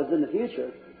know what was in the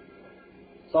future.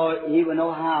 So he would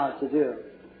know how to do.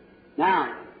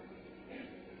 Now,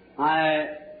 I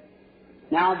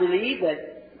now believe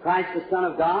that Christ the Son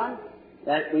of God,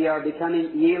 that we are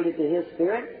becoming yielded to His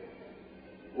Spirit,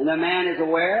 and the man is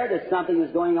aware that something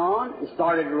is going on. It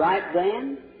started right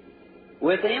then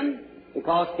with him,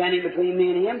 because standing between me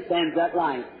and him stands that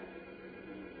light.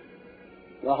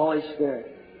 The Holy Spirit.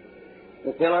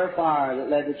 The pillar of fire that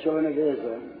led the children of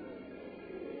Israel.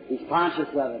 He's conscious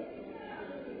of it.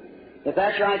 If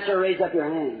that's right, sir, raise up your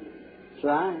hand. That's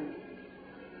right.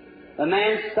 A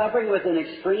man's suffering with an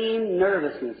extreme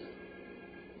nervousness.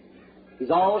 He's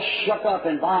all shook up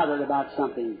and bothered about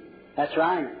something. That's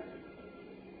right.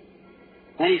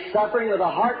 And he's suffering with a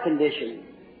heart condition.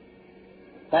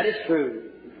 That is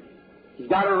true. He's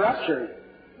got a rupture.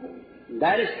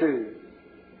 That is true.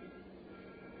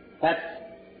 That's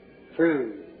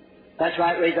true. That's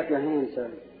right. Raise up your hand, sir.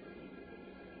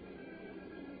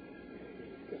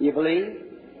 You believe?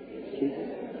 Jesus.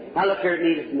 Now look here at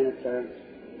me just a minute, sir.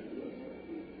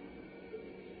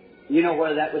 You know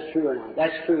whether that was true or not.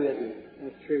 That's true, isn't it?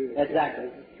 That's true. Exactly.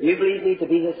 You believe me to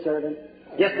be His servant?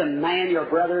 Just a man, your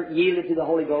brother, yielded to the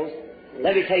Holy Ghost?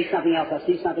 Let me tell you something else. I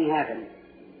see something happen.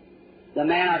 The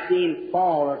man I've seen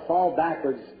fall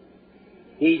backwards,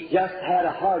 he just had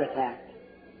a heart attack.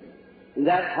 And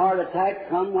that heart attack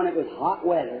come when it was hot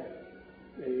weather.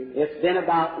 It's been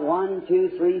about 1,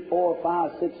 2, 3, 4,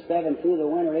 5, 6, 7 through the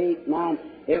winter, 8, 9.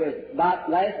 It was about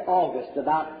last August, it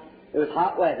was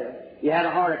hot weather. You had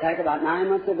a heart attack about 9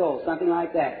 months ago, something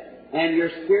like that. And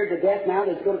you're scared to death now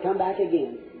that it's going to come back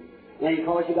again. And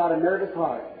because you got a nervous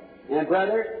heart. And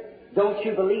brother, don't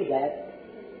you believe that?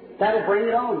 That'll bring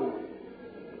it on you.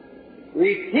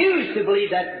 Refuse to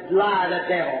believe that lie of the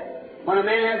devil. When a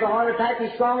man has a heart attack,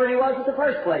 he's stronger than he was in the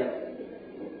first place.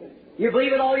 You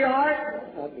believe with all your heart?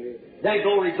 I believe it. Then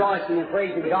go rejoicing and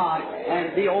praising God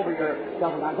and be over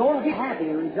yourself. Now go and be happy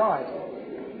and rejoice.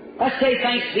 Let's say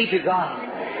thanks be to God.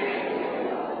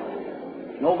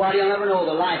 Nobody will ever know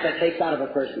the life that takes out of a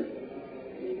person.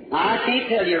 Now, I can't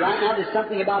tell you right now, there's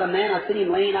something about a man. I've seen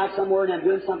him laying out somewhere and I'm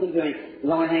doing something to him. It's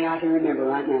the only thing I can remember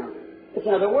right now. It's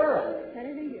another world.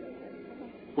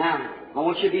 Now, I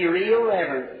want you to be real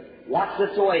reverent. Watch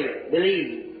this way.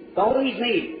 Believe. Don't believe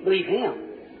me. Believe Him.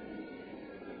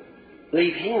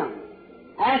 Believe Him.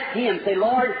 Ask Him. Say,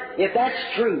 Lord, if that's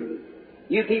true,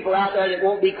 you people out there that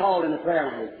won't be called in the prayer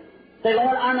line, say,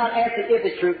 Lord, I'm not asking if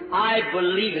it's true. I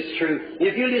believe it's true. And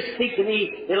if you'll just speak to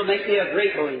me, it'll make me a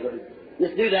great believer.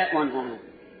 Just do that one time.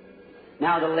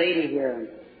 Now the lady here,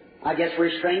 I guess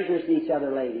we're strangers to each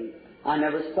other, lady. I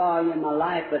never saw you in my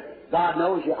life, but God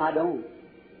knows you. I don't.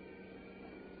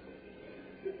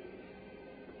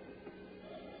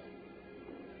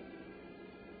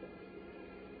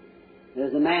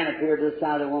 There's a man appeared to the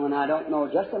side of the woman. I don't know.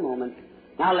 Just a moment.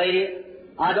 Now, lady,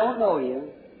 I don't know you.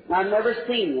 I've never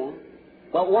seen you.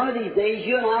 But one of these days,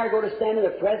 you and I are going to stand in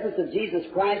the presence of Jesus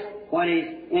Christ when He's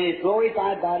in His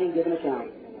glorified body and give an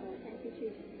account. Thank you,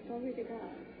 Jesus. Glory to God.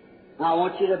 Now, I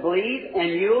want you to believe, and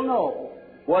you'll know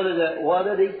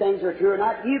whether these things are true or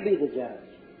not. You be the judge.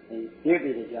 You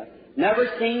be the judge. Never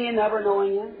seen you, never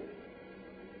knowing you.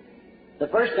 The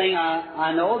first thing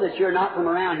I know that you're not from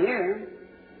around here.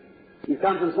 You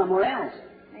come from somewhere else.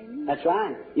 Amen. That's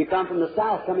right. You come from the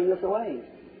south coming this way.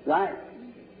 Right.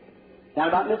 Down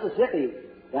about Mississippi.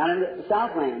 Down in the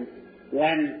Southland.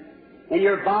 And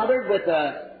you're bothered with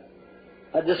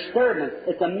a disturbance.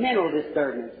 It's a mental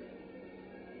disturbance.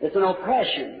 It's an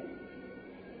oppression.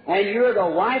 And you're the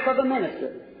wife of a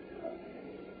minister.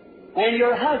 And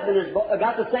your husband has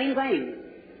got the same thing.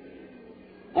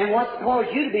 And what's caused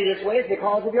you to be this way is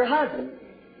because of your husband.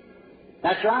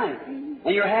 That's right.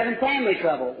 And you're having family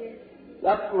trouble.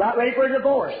 Right ready for a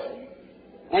divorce.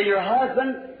 And your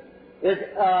husband is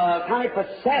kind of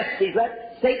possessed. He's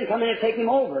let Satan come in and take him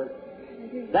over.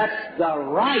 That's the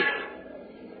right.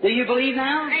 Do you believe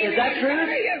now? Is that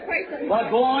true? Well,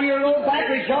 go on your road back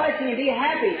rejoicing and be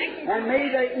happy. And may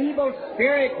the evil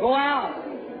spirit go out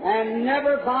and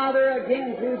never bother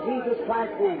again through Jesus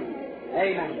Christ's name.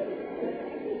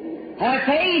 Amen. Have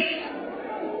faith.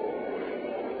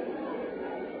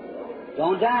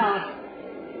 Don't doubt.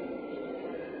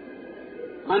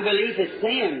 Unbelief is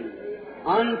sin.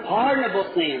 Unpardonable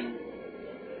sin.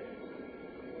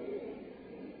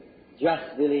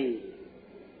 Just believe.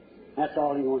 That's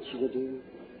all He wants you to do.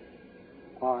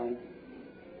 All right.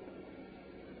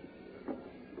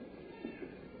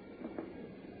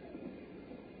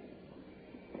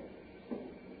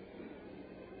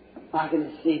 I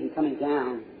can see Him coming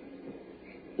down.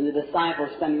 And the disciples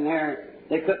standing there,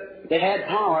 they had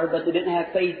power, but they didn't have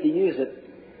faith to use it.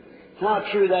 How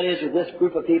true that is with this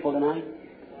group of people tonight.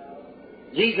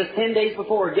 Jesus, 10 days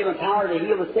before, had given power to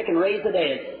heal the sick and raise the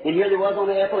dead. And here they was on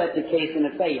an epileptic case and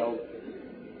it failed.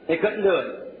 They couldn't do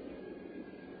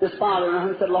it. This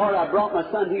father said, Lord, I brought my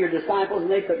son to your disciples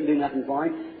and they couldn't do nothing for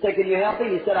him. He said, can you help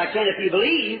him? He said, I can if you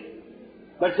believe.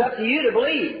 But it's up to you to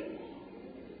believe.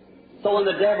 So when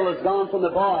the devil is gone from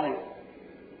the boy,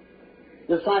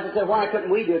 the disciples said, why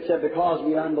couldn't we do it? He said, because of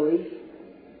your unbelief.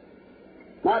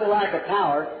 Not a lack of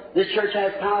power. This church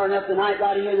has power enough tonight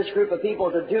right in here, this group of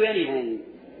people, to do anything.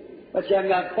 But you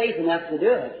haven't got faith enough to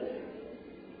do it.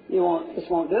 You just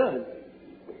won't do it.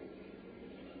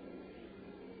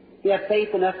 You have faith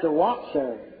enough to walk,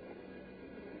 sir.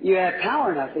 You have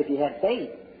power enough if you had faith.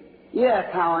 You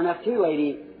have power enough too,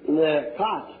 lady, in the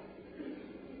cot.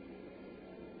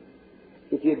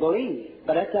 If you believe.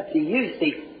 But that's up to you.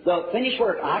 See, the finished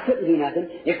work, I couldn't do nothing.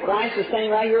 If Christ was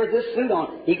standing right here with this suit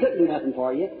on, He couldn't do nothing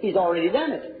for you. He's already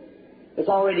done it. It's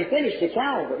already finished at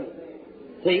Calvary.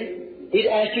 See? He'd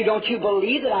ask you, don't you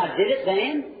believe that I did it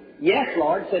then? Yes,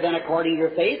 Lord. So then according to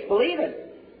your faith, believe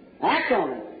it. Act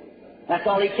on it. That's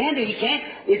all He can do. He can't,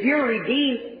 if you're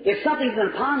redeemed, if something's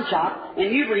in a pawn shop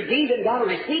and you've redeemed it and got a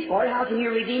receipt for it, how can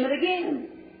you redeem it again?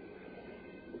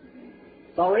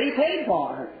 It's already paid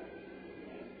for.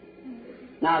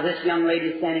 Now this young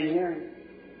lady standing here,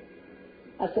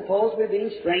 I suppose we're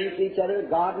being strange to each other.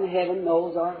 God in heaven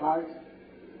knows our hearts.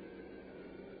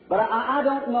 But I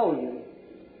don't know you.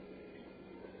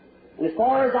 And as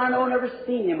far as I know, I've never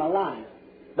seen you in my life.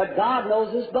 But God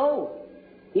knows us both.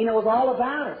 He knows all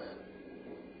about us.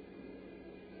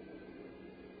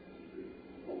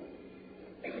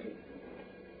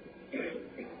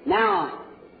 Now,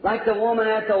 like the woman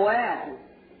at the well,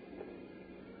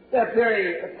 that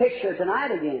very picture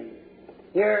tonight again.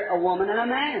 Here, a woman and a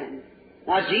man.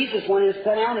 Now, Jesus, when he was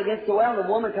sat down against the well, the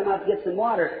woman come out to get some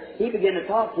water. He began to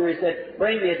talk to her. He said,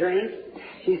 bring me a drink.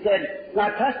 She said, it's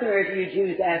not customary for you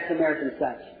Jews to ask Samaritans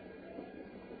such.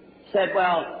 He said,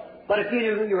 well, but if you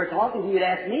knew who you were talking to, you'd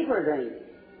ask me for a drink.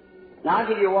 Now, I'll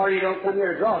give you water, you don't come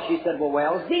here to draw. She said, well,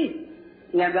 well's deep.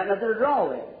 You haven't got nothing to draw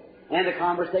with. And the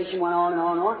conversation went on and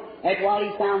on and on. After a while,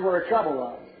 he found where her trouble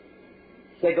was.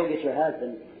 He said, go get your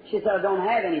husband. She said, I don't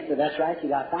have any. He said, that's right, you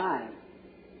got 5.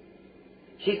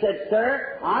 She said,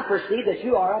 sir, I perceive that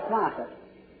you are a prophet.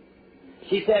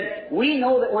 She said, we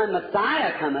know that when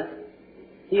Messiah cometh,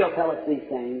 He'll tell us these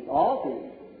things, all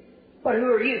things. But who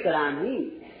are you? He said, I'm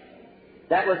He.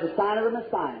 That was the sign of the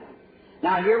Messiah.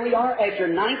 Now here we are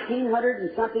after 1900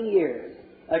 and something years.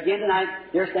 Again tonight,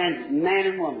 there stands man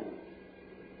and woman.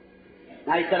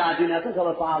 Now he said, I do nothing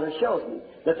until the Father shows me.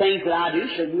 The things that I do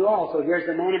should you also. Here's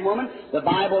the man and woman, the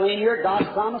Bible in here, God's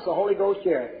promise, the Holy Ghost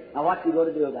here. Now what's He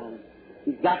going to do about it?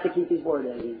 He's got to keep His word,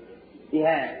 hasn't He? He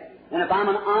has. And if I'm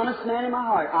an honest man in my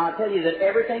heart, I'll tell you that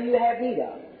everything you have need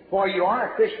of, for you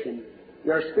are a Christian,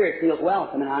 your spirit feels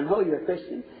welcome, and I know you're a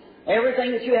Christian.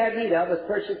 Everything that you have need of was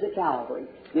purchased at Calvary.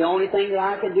 The only thing that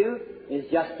I can do is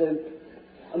just to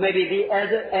maybe be as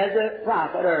a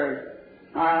prophet, or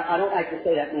I don't like to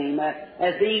say that name,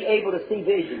 as being able to see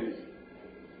visions.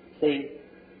 See,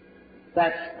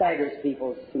 that staggers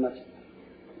people too much.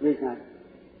 The reason I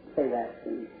say that,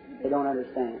 and they don't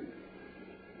understand.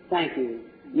 Thank you.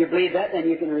 You believe that, then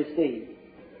you can receive.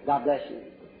 God bless you.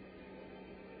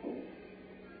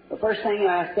 The first thing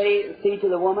I see to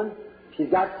the woman, she's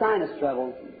got sinus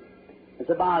trouble. It's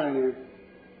bothering her.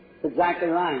 It's exactly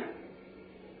right.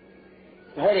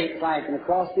 Headache like and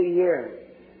across the ear.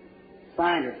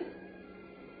 Sinus.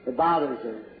 It bothers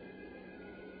her.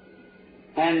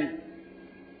 And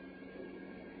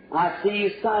I see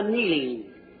you son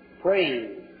kneeling,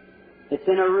 praying. It's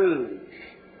in a room.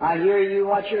 I hear you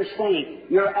what you're saying.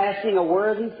 You're asking a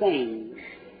worthy thing.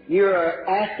 You're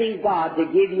asking God to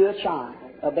give you a child,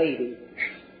 a baby.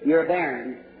 You're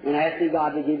barren and asking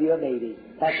God to give you a baby.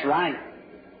 That's right.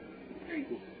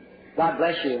 God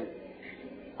bless you.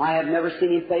 I have never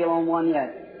seen Him fail on one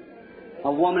yet.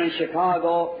 A woman in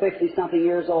Chicago, 50-something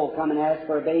years old, come and ask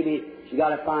for a baby. She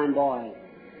got a fine boy.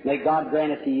 May God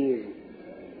grant it to you.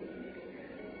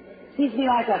 Seems to me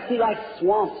like I see like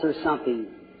swamps or something.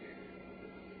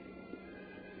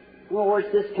 In other words,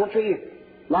 this country,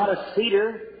 a lot of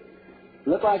cedar,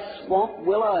 look like swamp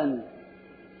willow and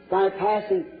kind of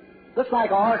passing. Looks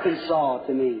like Arkansas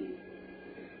to me.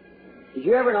 Did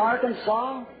you ever in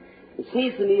Arkansas? It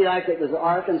seems to me like it was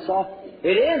Arkansas.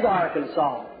 It is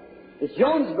Arkansas. It's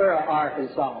Jonesboro,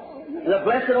 Arkansas. The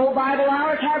Blessed Old Bible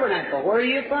Hour Tabernacle. Where are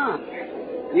you from?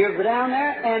 You're down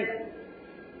there, and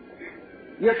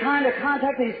you're trying to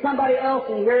contact somebody else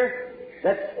in here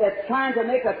that's trying to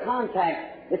make a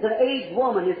contact. It's an aged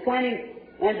woman who's standing,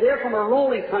 and they're from a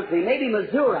rolling country, maybe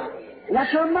Missouri. And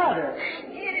that's her mother.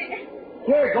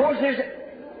 Here it goes.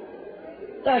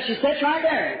 She sits right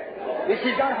there. And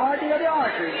she's got hardening of the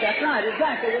arteries. That's right,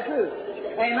 exactly the truth.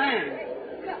 Amen.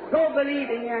 Go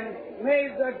believing, and may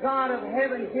the God of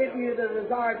heaven give you the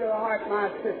desire of your heart, my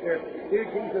sister, through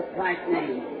Jesus Christ's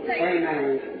name.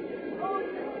 Amen.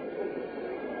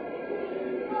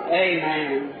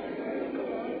 Amen.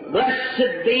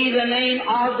 Blessed be the name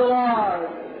of the Lord.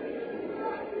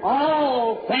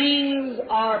 All things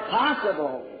are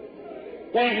possible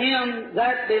to him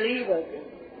that believeth.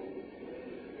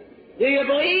 Do you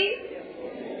believe?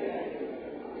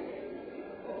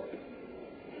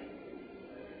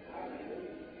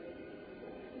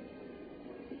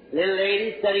 Little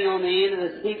lady sitting on the end of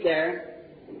the seat there.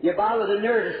 You're bothered with a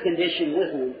nervous condition,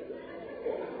 isn't it?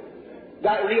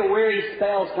 Got real weary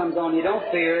spells comes on you. Don't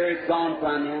fear, it's gone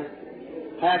from you.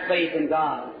 Have faith in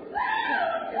God.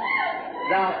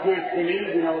 Thou canst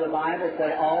believe, you know, the Bible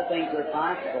said all things are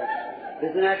possible.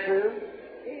 Isn't that true?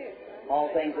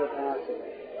 All things are possible.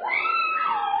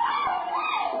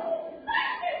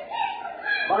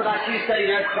 What about you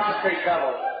sitting there with prostrate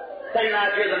trouble? Sitting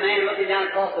right here, the man looking down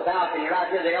across the balcony,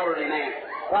 right here, the elderly man.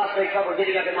 Prostrate trouble,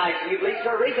 getting up at night. Do you believe,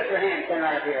 sir? Raise up your hand, stand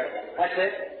right up here. That's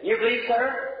it. You believe,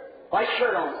 sir? White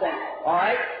shirt on, stand. All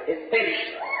right? It's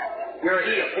finished. You're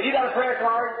healed. Have you got a prayer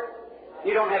card?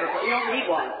 You don't have a prayer. You don't need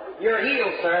one. You're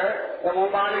healed, sir. That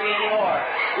won't bother you anymore.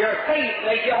 Your faith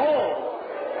makes you whole.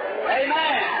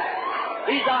 Amen.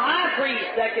 He's the high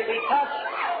priest that can be touched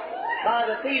by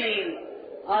the feeling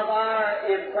of our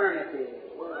infirmity.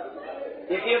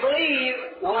 If you believe,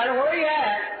 no matter where you're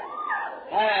at,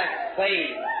 have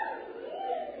faith.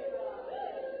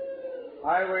 All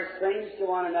right, we're strangers to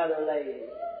one another, ladies.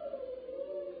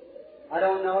 I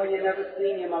don't know you, never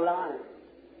seen him alive.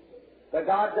 But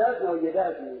God does know you,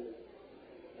 doesn't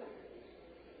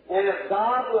he? And if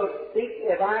God will speak,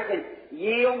 if I can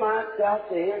yield myself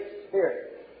to His Spirit,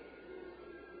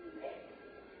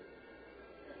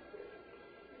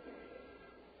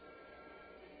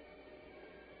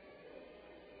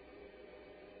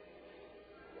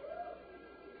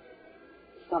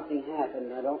 something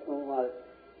happened. I don't know what.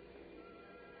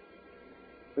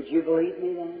 Would you believe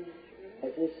me then,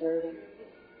 as His servant?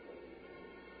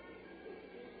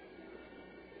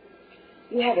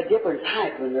 You have a different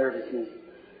type of nervousness.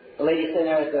 The lady sitting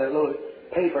there with a little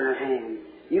paper in her hand.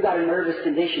 You got a nervous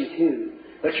condition too,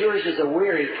 but yours is a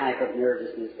weary type of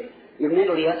nervousness. You're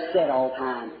mentally upset all the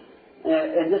time,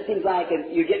 and this seems like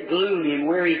you get gloomy and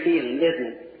weary feeling, isn't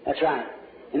it? That's right.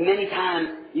 And many times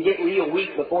you get real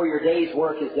weak before your day's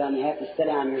work is done. You have to sit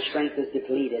down. Your strength is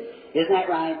depleted. Isn't that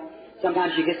right?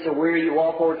 Sometimes you get so weary you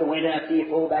walk over to the window and I see you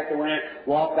pull back the window,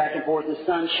 walk back and forth. The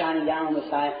sun's shining down on the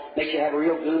side, makes you have a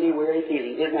real gloomy, weary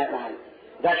feeling. Isn't that right?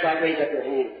 That's right. Raise up your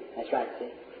hand. That's right.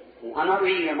 See? I'm not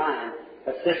reading your mind,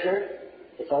 but sister,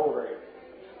 it's over.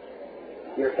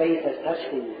 Your faith has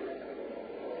touched me.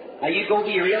 Now you go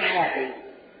be real happy.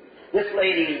 This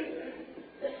lady,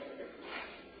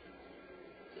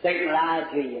 Satan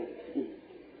lied to you.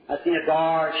 I've seen a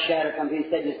dark shadow come to you. He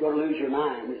said, just go to lose your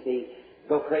mind, you see.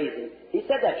 Go crazy. He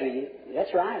said that to you.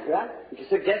 That's right, right? You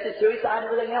suggested suicide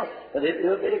and everything else, but it did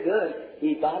a bit of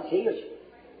good. God's healed you.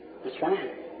 That's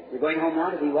right. You're going home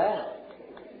now to be well.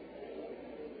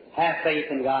 Have faith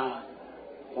in God.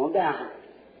 Don't doubt.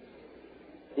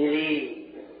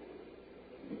 Believe.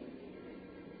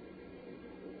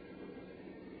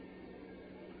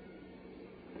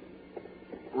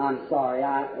 I'm sorry.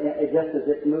 Just as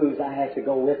it moves, I have to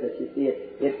go with it. You see,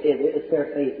 it's their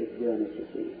faith is doing it. You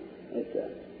see,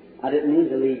 I didn't mean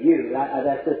to leave you.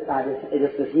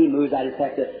 Just as he moves, I just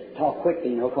have to talk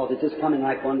quickly, because it's just coming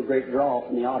like one great draw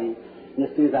from the audience. And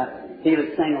as soon as I feel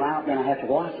it single out, then I have to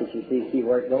watch it. You see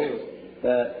where it goes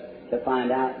to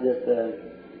find out. Just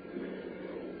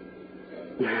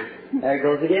there it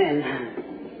goes again.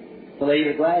 The lady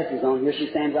with glasses on. Here she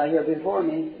stands right here before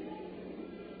me.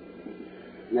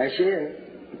 There she is.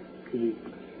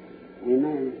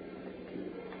 Amen.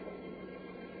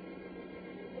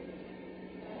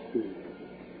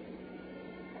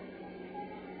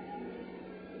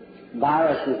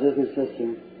 Viruses, isn't it, sister?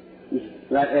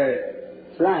 Right there.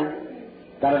 That's right.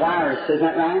 Got a virus, isn't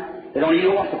that right? They don't even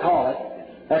know what to call it.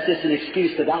 That's just an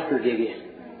excuse the doctor give you.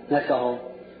 That's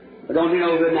all. But don't do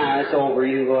no good now. It's over.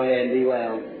 You go ahead and be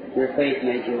well. Your faith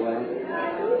made you well.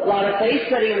 A lot of faith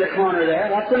sitting in the corner there.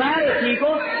 What's the matter,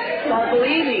 people? Start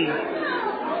believing.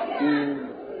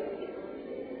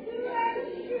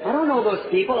 I don't know those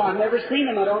people. I've never seen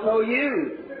them. I don't know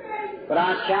you. But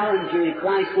I challenge you in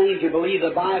Christ's name to believe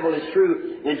the Bible is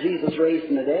true and Jesus raised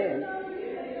from the dead.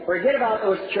 Forget about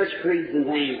those church creeds and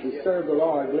things and serve the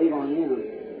Lord. Believe on Him.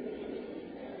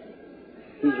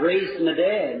 He's raised from the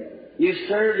dead. You've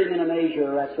served Him in a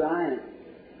measure. That's right.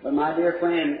 But my dear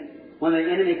friend, when the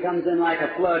enemy comes in like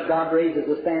a flood, God raises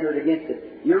a standard against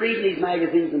it. You're reading these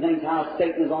magazines and things, how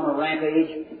Satan is on a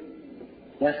rampage.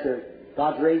 Yes, sir.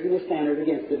 God's raising a standard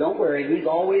against it. Don't worry. He's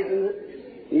always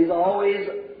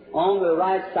on the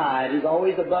right side. He's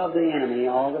always above the enemy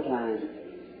all the time.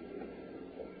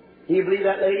 Do you believe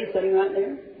that lady sitting right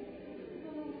there?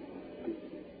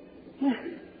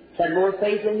 Had more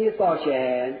faith than you thought you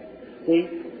had. See?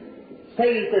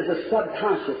 Faith is a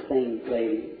subconscious thing,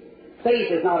 lady.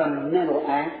 Faith is not a mental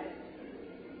act.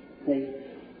 See?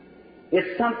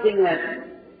 It's something that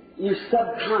you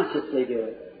subconsciously do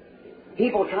it.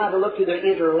 People try to look to their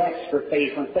intellects for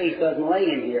faith when faith doesn't lay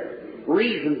in here.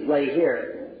 Reasons lay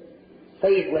here.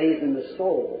 Faith lays in the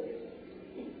soul.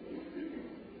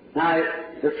 Now,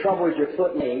 the trouble is your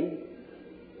foot laying.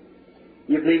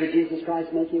 You believe that Jesus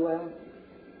Christ make you well?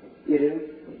 You do?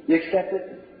 You accept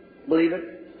it? Believe it?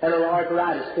 Had a little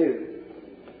arthritis too.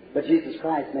 But Jesus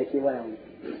Christ make you well.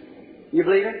 You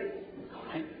believe it? All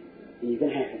right. You can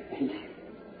have it. Amen.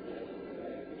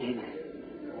 Amen.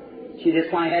 She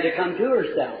just kind of had to come to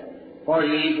herself, for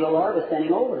the angel of the Lord was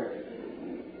standing over her.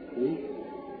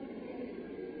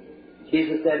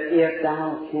 Jesus said, if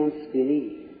thou canst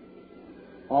believe,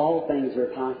 all things are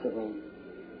possible.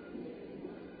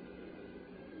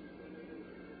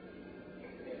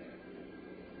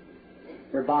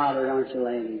 You're bothered, aren't you,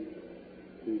 lady?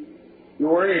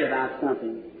 You're worried about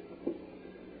something.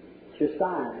 It's your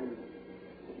side.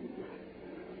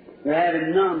 You're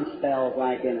having numb spells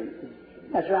like in it.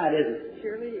 That's right, isn't it?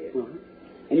 Surely is. Uh-huh.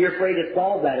 And you're afraid it's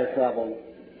gallbladder trouble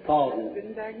causing Been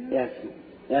it. diagnosed? Yes,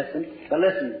 yes. But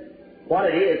listen, what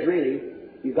it is really,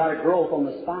 you've got a growth on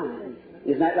the spine.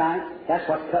 Isn't that right? That's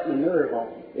what's cutting the nerve off.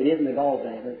 It isn't the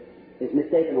gallbladder. It's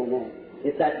mistaken on that.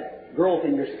 It's that growth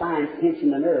in your spine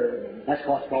pinching the nerve. That's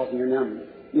what's causing your numbness.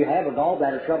 You have a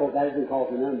gallbladder trouble, that isn't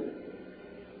causing numbness.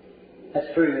 That's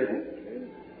true, isn't it?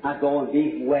 I go and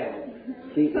be well.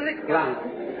 Jesus Christ.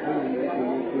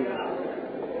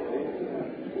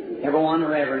 Everyone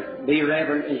reverent. Be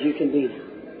reverent as you can be.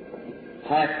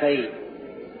 Have faith.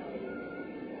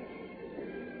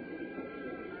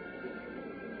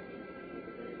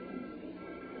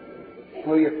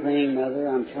 Oh, you're praying, Mother.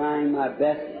 I'm trying my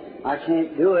best. I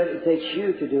can't do it. It takes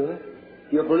you to do it.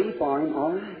 Your belief on Him,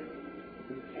 all right.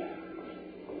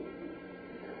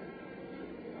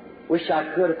 Wish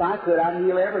I could. If I could, I'd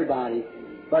heal everybody.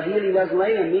 But healing doesn't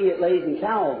lay in me, it lays in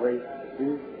Calvary.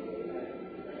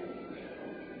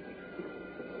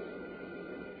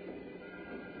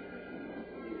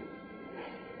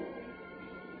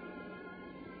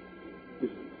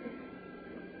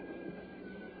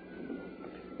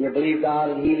 You believe God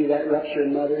would heal you, that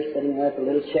ruptured mother sitting there with a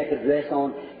little checkered dress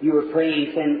on. You were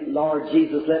praying, saying, Lord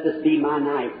Jesus, let this be my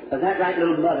night. Is that right,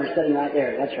 little mother sitting right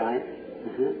there? That's right.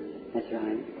 That's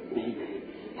right. Amen.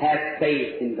 Have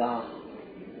faith in God.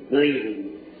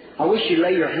 Believing. I wish you'd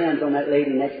lay your hands on that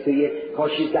lady next to you, because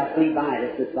she's got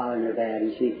phlebitis that's bothering her bad.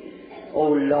 And she,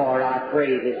 oh Lord, I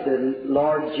pray that,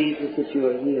 Lord Jesus, that you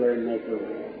will heal her and make her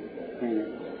well.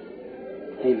 Amen.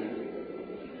 Amen.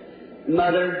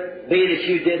 Mother, being that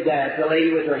you did that, the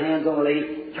lady with her hands on the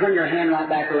lady, turn your hand right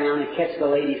back around and catch the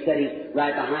lady sitting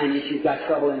right behind you. She's got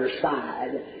trouble in her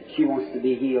side. She wants to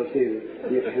be healed too.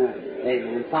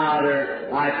 Amen. Father,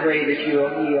 I pray that you will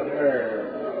heal her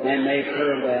and make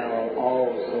her well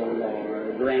also,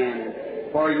 Lord. Grant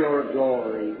it for your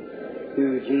glory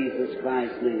through Jesus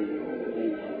Christ's name.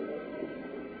 Amen.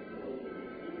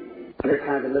 Other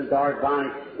kind of a little dark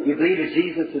bonnet. You believe that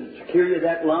Jesus would cure you of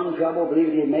that lung trouble? Believe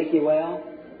that He'd make you well?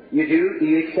 You do? Do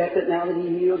you accept it now that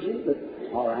He heals you? But,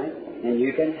 all right. And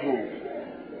you can have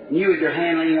it. You with your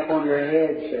hand laying up on your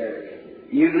head, sir.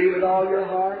 You believe with all your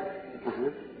heart?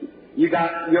 You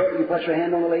put your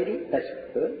hand on the lady? That's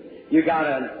good. You got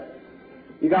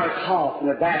a cough and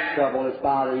a back trouble that's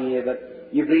bothering you, but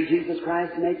you believe Jesus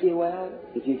Christ to make you well?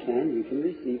 If you can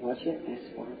receive what you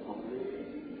ask for. All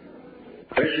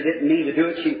right. She didn't mean to do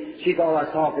it. She thought I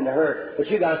was talking to her. But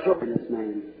you got to throw in this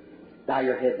man. Bow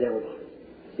your heads, everybody.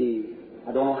 See,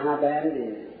 I don't know how bad it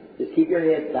is. Just keep your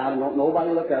heads down and don't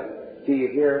nobody look up till you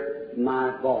hear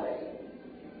my voice.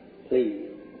 Please.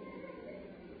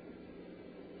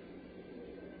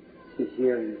 She's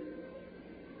hearing.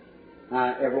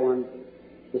 Everyone,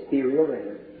 just be real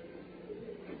ready.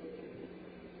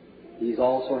 He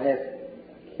also has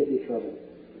kidney trouble.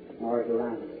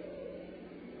 Arthritis.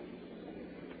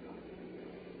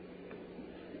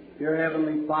 Dear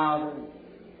Heavenly Father,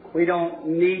 we don't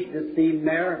need to see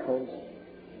miracles,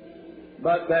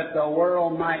 but that the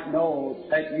world might know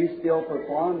that you still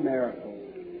perform miracles.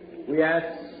 We ask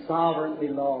sovereignly,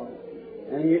 Lord,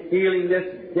 and you're healing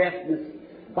this deafness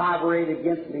vibrate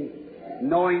against me,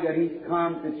 knowing that He's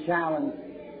come to challenge.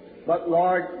 But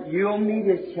Lord, you'll meet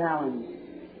His challenge,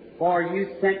 for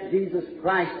you sent Jesus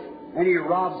Christ, and He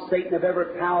robbed Satan of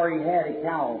every power he had at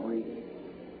Calvary.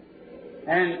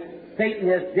 And Satan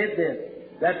has did this,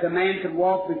 that the man could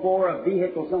walk before a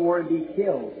vehicle somewhere and be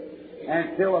killed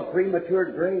and fill a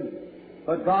premature grave.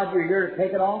 But God, you're here to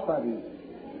take it off of him.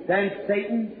 Then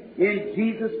Satan, in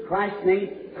Jesus Christ's name,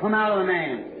 come out of the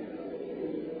man.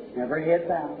 Every head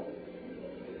bowed.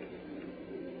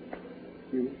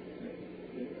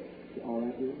 All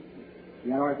right, you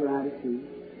got arthritis too.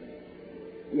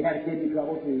 You had a kidney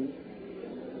trouble too.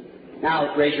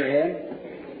 Now, raise your head.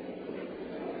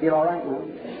 Feel all right now?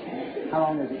 How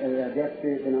long has the deaf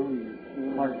spirit been on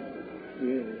you? Or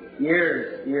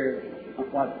years.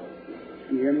 What?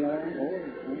 You hear me all right?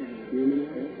 You hear me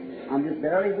all right? I'm just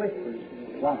barely whispering.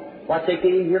 What? They can't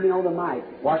even hear me on the mic.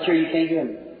 Watch here, you can't hear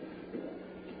me.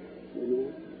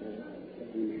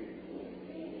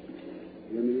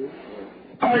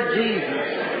 Lord Jesus.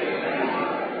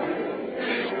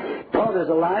 Oh, there's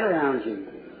a light around you.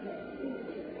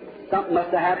 Something must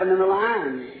have happened in the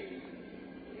line.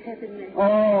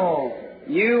 Oh,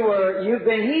 you've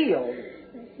been healed.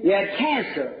 You had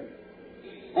cancer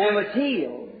and was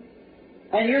healed.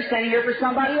 And you're standing here for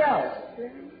somebody else.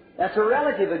 That's a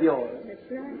relative of yours.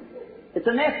 That's right. It's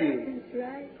a nephew. That's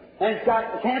right. And it's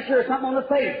got cancer or something on the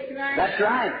face. That's right. That's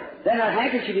right. Then a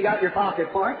handkerchief you got in your pocket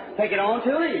for it, take it on to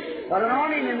him. Put it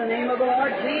on him in the name of the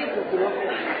Lord Jesus.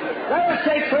 Let us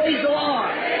say, praise the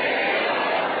Lord.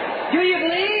 Do you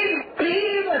believe?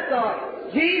 Believe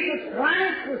that Jesus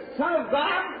Christ, the Son of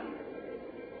God,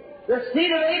 the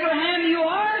seed of Abraham you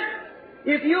are?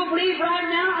 If you believe right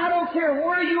now, I don't care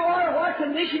where you are or what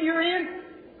condition you're in,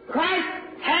 Christ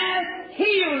has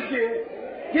healed you.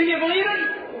 Do you believe it?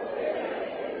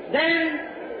 Then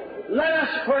let us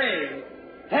pray.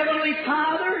 Heavenly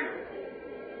Father,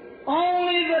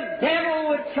 only the devil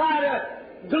would try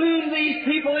to gloom these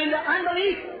people into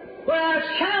unbelief, but I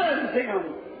challenge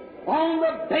them on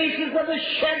the basis of the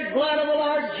shed blood of the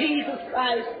Lord Jesus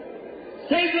Christ.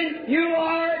 Satan, you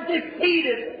are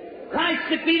defeated. Christ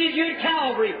defeated you at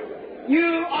Calvary.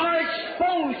 You are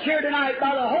exposed here tonight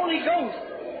by the Holy Ghost,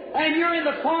 and you're in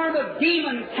the form of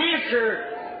demon,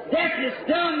 cancer, deafness,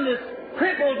 dumbness,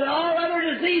 cripples, and all other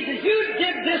diseases. You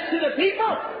did this to the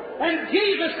people, and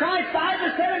Jesus Christ died to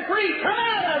set them free. Come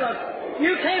out of them.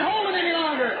 You can't hold them any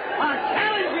longer. I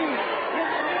challenge you